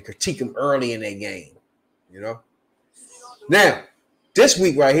 and critique them early in their game, you know. Now, this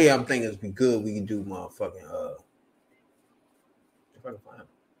week right here, I'm thinking it'd be good. We can do motherfucking if I can find it.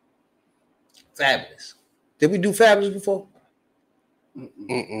 Fabulous. Did we do Fabulous before?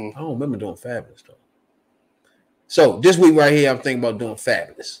 I don't remember doing Fabulous though. So this week right here, I'm thinking about doing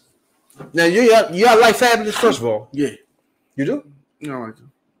Fabulous. Now y'all like Fabulous first of all? Yeah, you do. No, I do.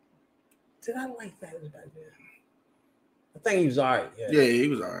 Did I like Fabulous back then? I think he was all right. Yeah, he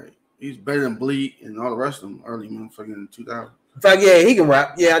was all right. He's better than Bleak and all the rest of them early motherfucking 2000. In fact, yeah, he can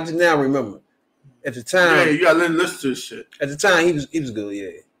rap. Yeah, I just now remember. At the time, yeah, you gotta listen to this shit. At the time, he was good.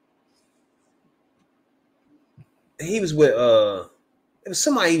 Yeah, he was with It was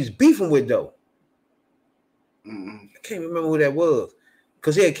somebody he was beefing with though. Mm-mm. I can't remember who that was.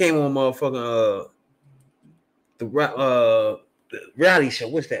 Cause he had came on motherfucking the reality show.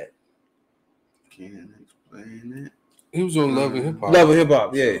 What's that? Can't explain it. He was on Love and Hip Hop. Love and Hip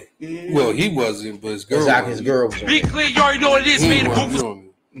Hop, yeah. Well, he wasn't, but his girl. Exactly, his girl was on. Be clear, you already know what it is,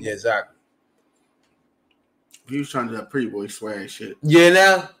 man. Yeah, exactly. He was trying to do that pretty boy swag shit. Yeah,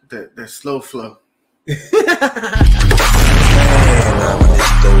 now that slow flow. Man,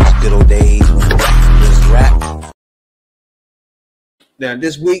 those good old days when rap. Now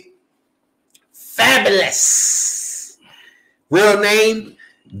this week, Fabulous. Real name,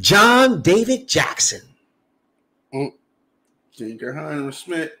 John David Jackson. Tinker Hunter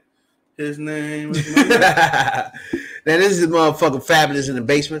Smith. His name is Now this is motherfucking Fabulous in the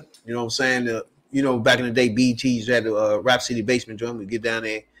basement. You know what I'm saying? You know, back in the day, BET used to have the Rap City basement drum. We get down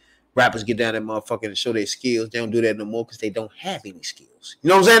there, rappers get down there, motherfucking, and show their skills. They don't do that no more because they don't have any skills. You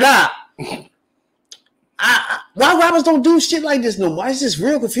know what I'm saying? Why rappers don't do shit like this no more? It's just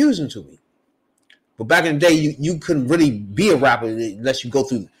real confusing to me. But back in the day, you couldn't really be a rapper unless you go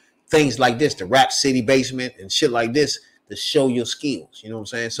through things like this, the Rap City basement and shit like this to show your skills. You know what I'm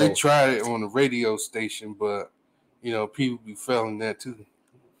saying? So they tried it on the radio station, but you know, people be failing that too.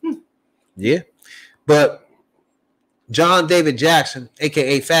 Yeah. But John David Jackson,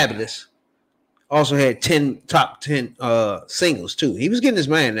 aka Fabulous, also had top 10 singles too. He was getting his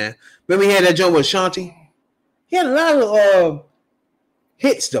man now. Remember he had that joint with Ashanti? He had a lot of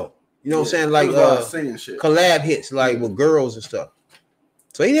hits though. You know what I'm saying? Like collab hits, like with girls and stuff.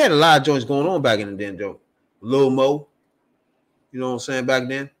 So he had a lot of joints going on back in the day, though. Lil Mo. You know what I'm saying back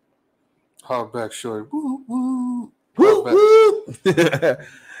then? Hardback Shorty. Woo, woo. Woo, woo.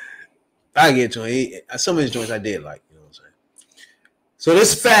 I get to him. Some of his joints I did like. You know what I'm saying? So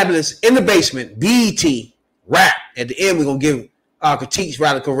this is Fabulous in the basement. BET rap. At the end, we're going to give our critiques.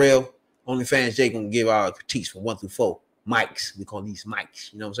 Radical Rail. OnlyFans Jay going to give our critiques from 1 through 4. Mics. We call these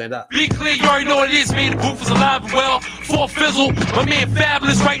mics. You know what I'm saying, Doc? Be clear, you already know what it is, man. The booth is alive and well. For Fizzle, my man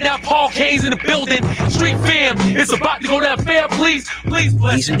Fabulous right now. Paul Kane's in the building. Street fam, it's about to go down fair. Please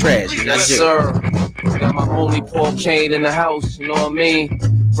bless. He's some trash. Yes, sir. Got my homie Paul Kane in the house. You know what I mean?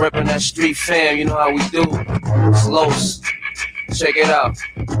 Repping that street fam. You know how we do. Slows. Check it out.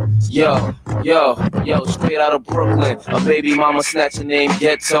 Yo, straight out of Brooklyn. A baby mama snatcher named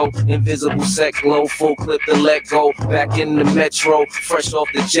Ghetto. Invisible set glow, full clip to let go. Back in the metro, fresh off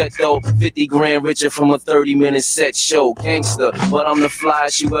the jet though. 50 grand richer from a 30-minute set show. Gangster, but I'm the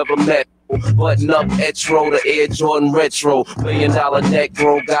flyest you ever met. Button up Etro, the Air Jordan Retro. $1 million neck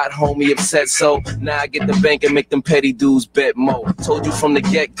bro, got homie upset, so now I get the bank and make them petty dudes bet more. Told you from the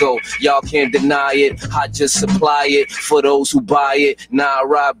get-go, y'all can't deny it. I just supply it for those who buy it. Now I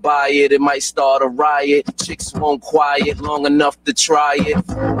ride by it, it might start a riot. Chicks won't quiet long enough to try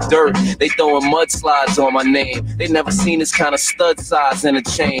it. Dirt, they throwing mudslides on my name. They never seen this kind of stud size in a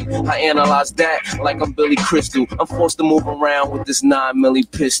chain. I analyze that like I'm Billy Crystal. I'm forced to move around with this 9mm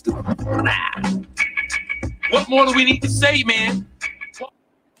pistol. What more do we need to say, man?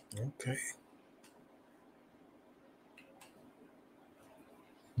 Okay.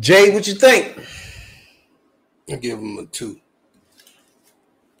 Jay, what you think? I give him a 2.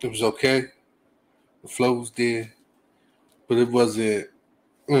 It was okay. The flow was there, but it wasn't.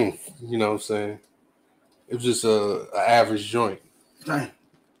 You know what I'm saying? It was just a average joint. Dang.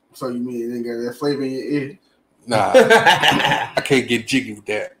 So you mean it didn't got that flavor in your ear? Nah, I can't get jiggy with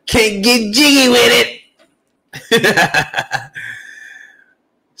that. Can't get jiggy with it.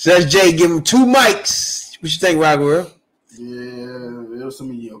 Says Jay, give him 2 mics. What you think, Rockwell? Yeah, it was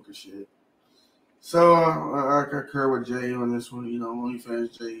some mediocre shit. So I concur with Jay on this one. You know,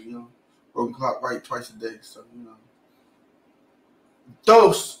 OnlyFans Jay, you know, broken clock right twice a day. So, you know.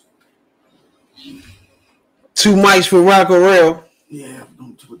 Dose. 2 mics for Rockwell. Yeah,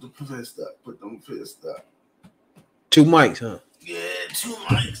 put them fist up. Put them fist up. 2 mics, huh? Yeah, 2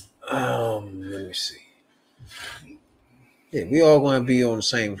 mics. Let me see. Yeah, we all going to be on the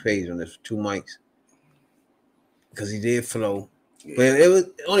same page on this 2 mics because he did flow, but it was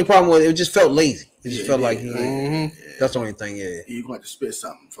the only problem was it just felt lazy. It just felt like that's the only thing. Yeah, you going to spit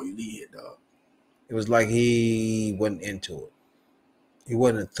something before you leave it, dog. It was like he wasn't into it. He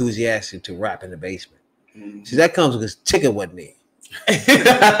wasn't enthusiastic to rap in the basement. Mm-hmm. See, that comes because Ticket wasn't there.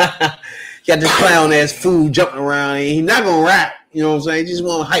 Got this clown ass fool jumping around. He's not gonna rap, you know what I'm saying? He just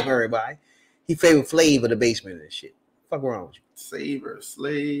want to hype everybody. He favored Flav of the basement and shit. Fuck wrong with you? Saber,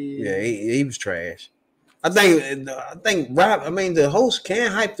 Slave. Yeah, he was trash. I think rap. I mean, the host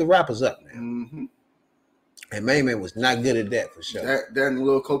can hype the rappers up now. Mm-hmm. And Man was not good at that for sure. That and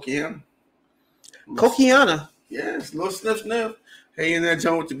little Coquiana. Coquiana. Yes, little sniff. Hey, in that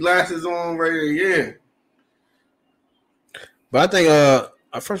joint with the glasses on, right there, yeah. But I think,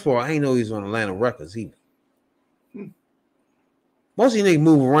 first of all, I ain't know he was on Atlantic Records either. Most of these niggas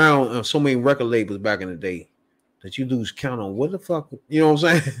move around on so many record labels back in the day that you lose count on what the fuck, you know what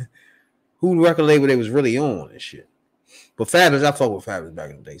I'm saying? Who record label they was really on and shit. But Fabulous, I fuck with Fabulous back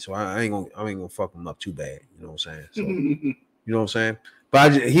in the day, so I ain't gonna fuck him up too bad. You know what I'm saying? So, you know what I'm saying?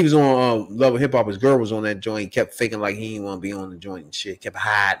 But he was on Love and Hip Hop. His girl was on that joint. He kept faking like he didn't want to be on the joint and shit. Kept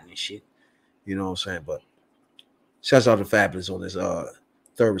hiding and shit. You know what I'm saying? But shouts out to Fabulous on this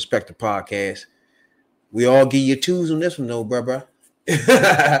Third Respecter podcast. We all give you twos on this one, though, bruh.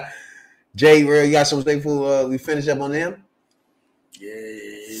 Jay, real, you got something before we finish up on them?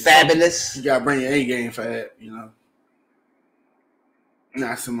 Yeah. Fabulous. You gotta bring your A game for that, you know.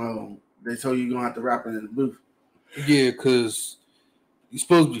 Not some they told you you're gonna have to rap in the booth. Yeah, because you're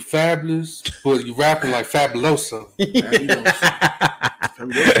supposed to be fabulous, but you rapping like Fabuloso.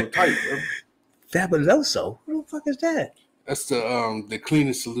 Fabuloso tight, bro. Fabuloso? Who the fuck is that? That's the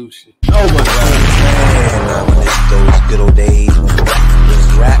cleanest solution. Oh my god. Those good old days when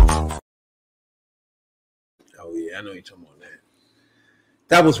rap. Oh yeah, I know you're talking about that.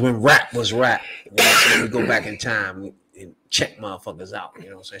 That was when rap was rap. When we go back in time and check motherfuckers out. You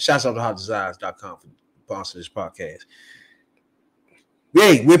know what I'm saying? Shouts out to HotDesires.com for sponsoring this podcast.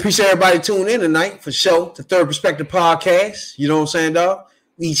 Hey, we appreciate everybody tuning in tonight for show, the Third Perspective podcast. You know what I'm saying, dog?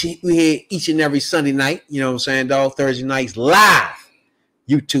 We here each and every Sunday night. You know what I'm saying, dog? Thursday nights live.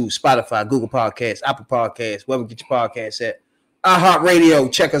 YouTube, Spotify, Google Podcasts, Apple Podcasts, wherever you get your podcasts at.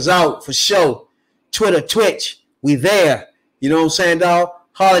 iHeartRadio, check us out for show. Twitter, Twitch, we there. You know what I'm saying, dog?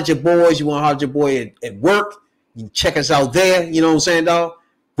 Holler at your boys. You want to holler at your boy at work? You can check us out there. You know what I'm saying, dog?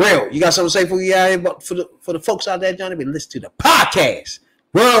 Real, you got something to say for you out here, but for the folks out there, Johnny, be listen to the podcast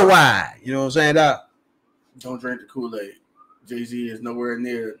worldwide. You know what I'm saying, dog? Don't drink the Kool-Aid. Jay-Z is nowhere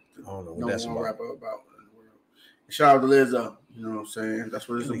near I don't know what no that's one about. rapper about in the world. Shout out to Lizzo. You know what I'm saying? That's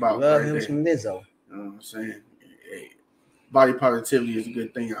what it's about. Love right him there. some Lizzo. You know what I'm saying? Hey, body positivity is a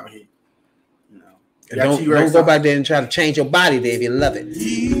good thing out here. You know, Don't go back there and try to change your body there if you love it.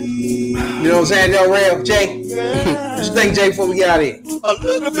 You know what I'm saying, yo, Real? Jay? What you think, Jay, before we get out of here? A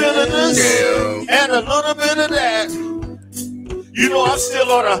little bit of this and a little bit of that. You know, I'm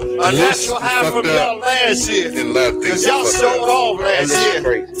still on a natural high from y'all last year. Because y'all showed off last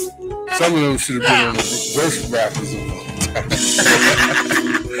year. Some of them should have been on the verse rappers.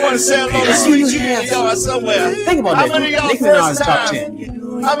 Want to say hello to Sweet G y'all somewhere. Think about How that. many of y'all Nicki Minaj first is top time?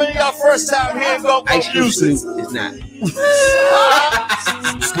 10. How many of y'all first time hearing Go Go Ice Cube music? Snoop is not.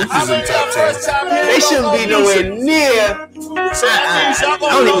 How many of y'all first time hearing They shouldn't be nowhere near. I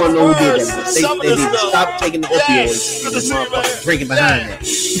don't even want to know who did that. They need to stop taking the opioids and the motherfuckers drinking behind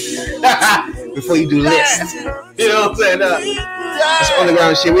that. Before you do lists. You know what I'm saying? That's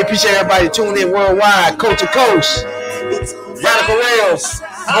underground shit. We appreciate everybody tuning in worldwide, coast to coast. Radical Rails,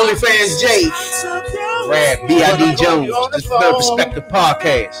 OnlyFans J, Rad, B.I.D. Jones, this is the Third Perspective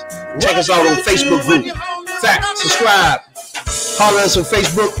podcast. Check us out on Facebook group. Fact, subscribe. Holler at us on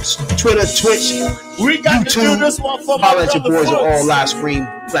Facebook, Twitter, Twitch, YouTube. Holler at your boys on all live stream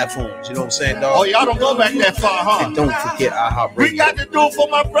platforms. You know what I'm saying, dog? Oh, y'all don't go back that far, huh? And don't forget iHeartRadio. We got to do it for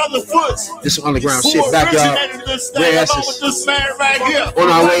my brother Foots. This is underground shit. Backyard. Red Asses. This man right here. On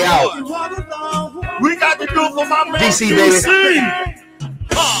our way out. We got to do it for my man DC, baby.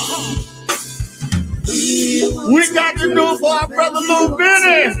 We got to do it for our brother Lou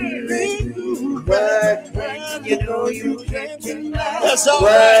Benny. That's all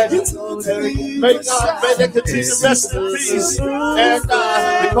right. May they continue to rest in peace. And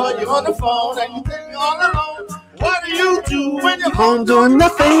because you're on the phone and you think you're all alone, what do you do when you're home doing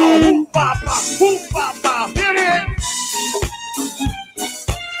nothing? God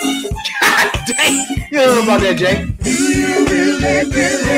dang. You don't know about that, Jay.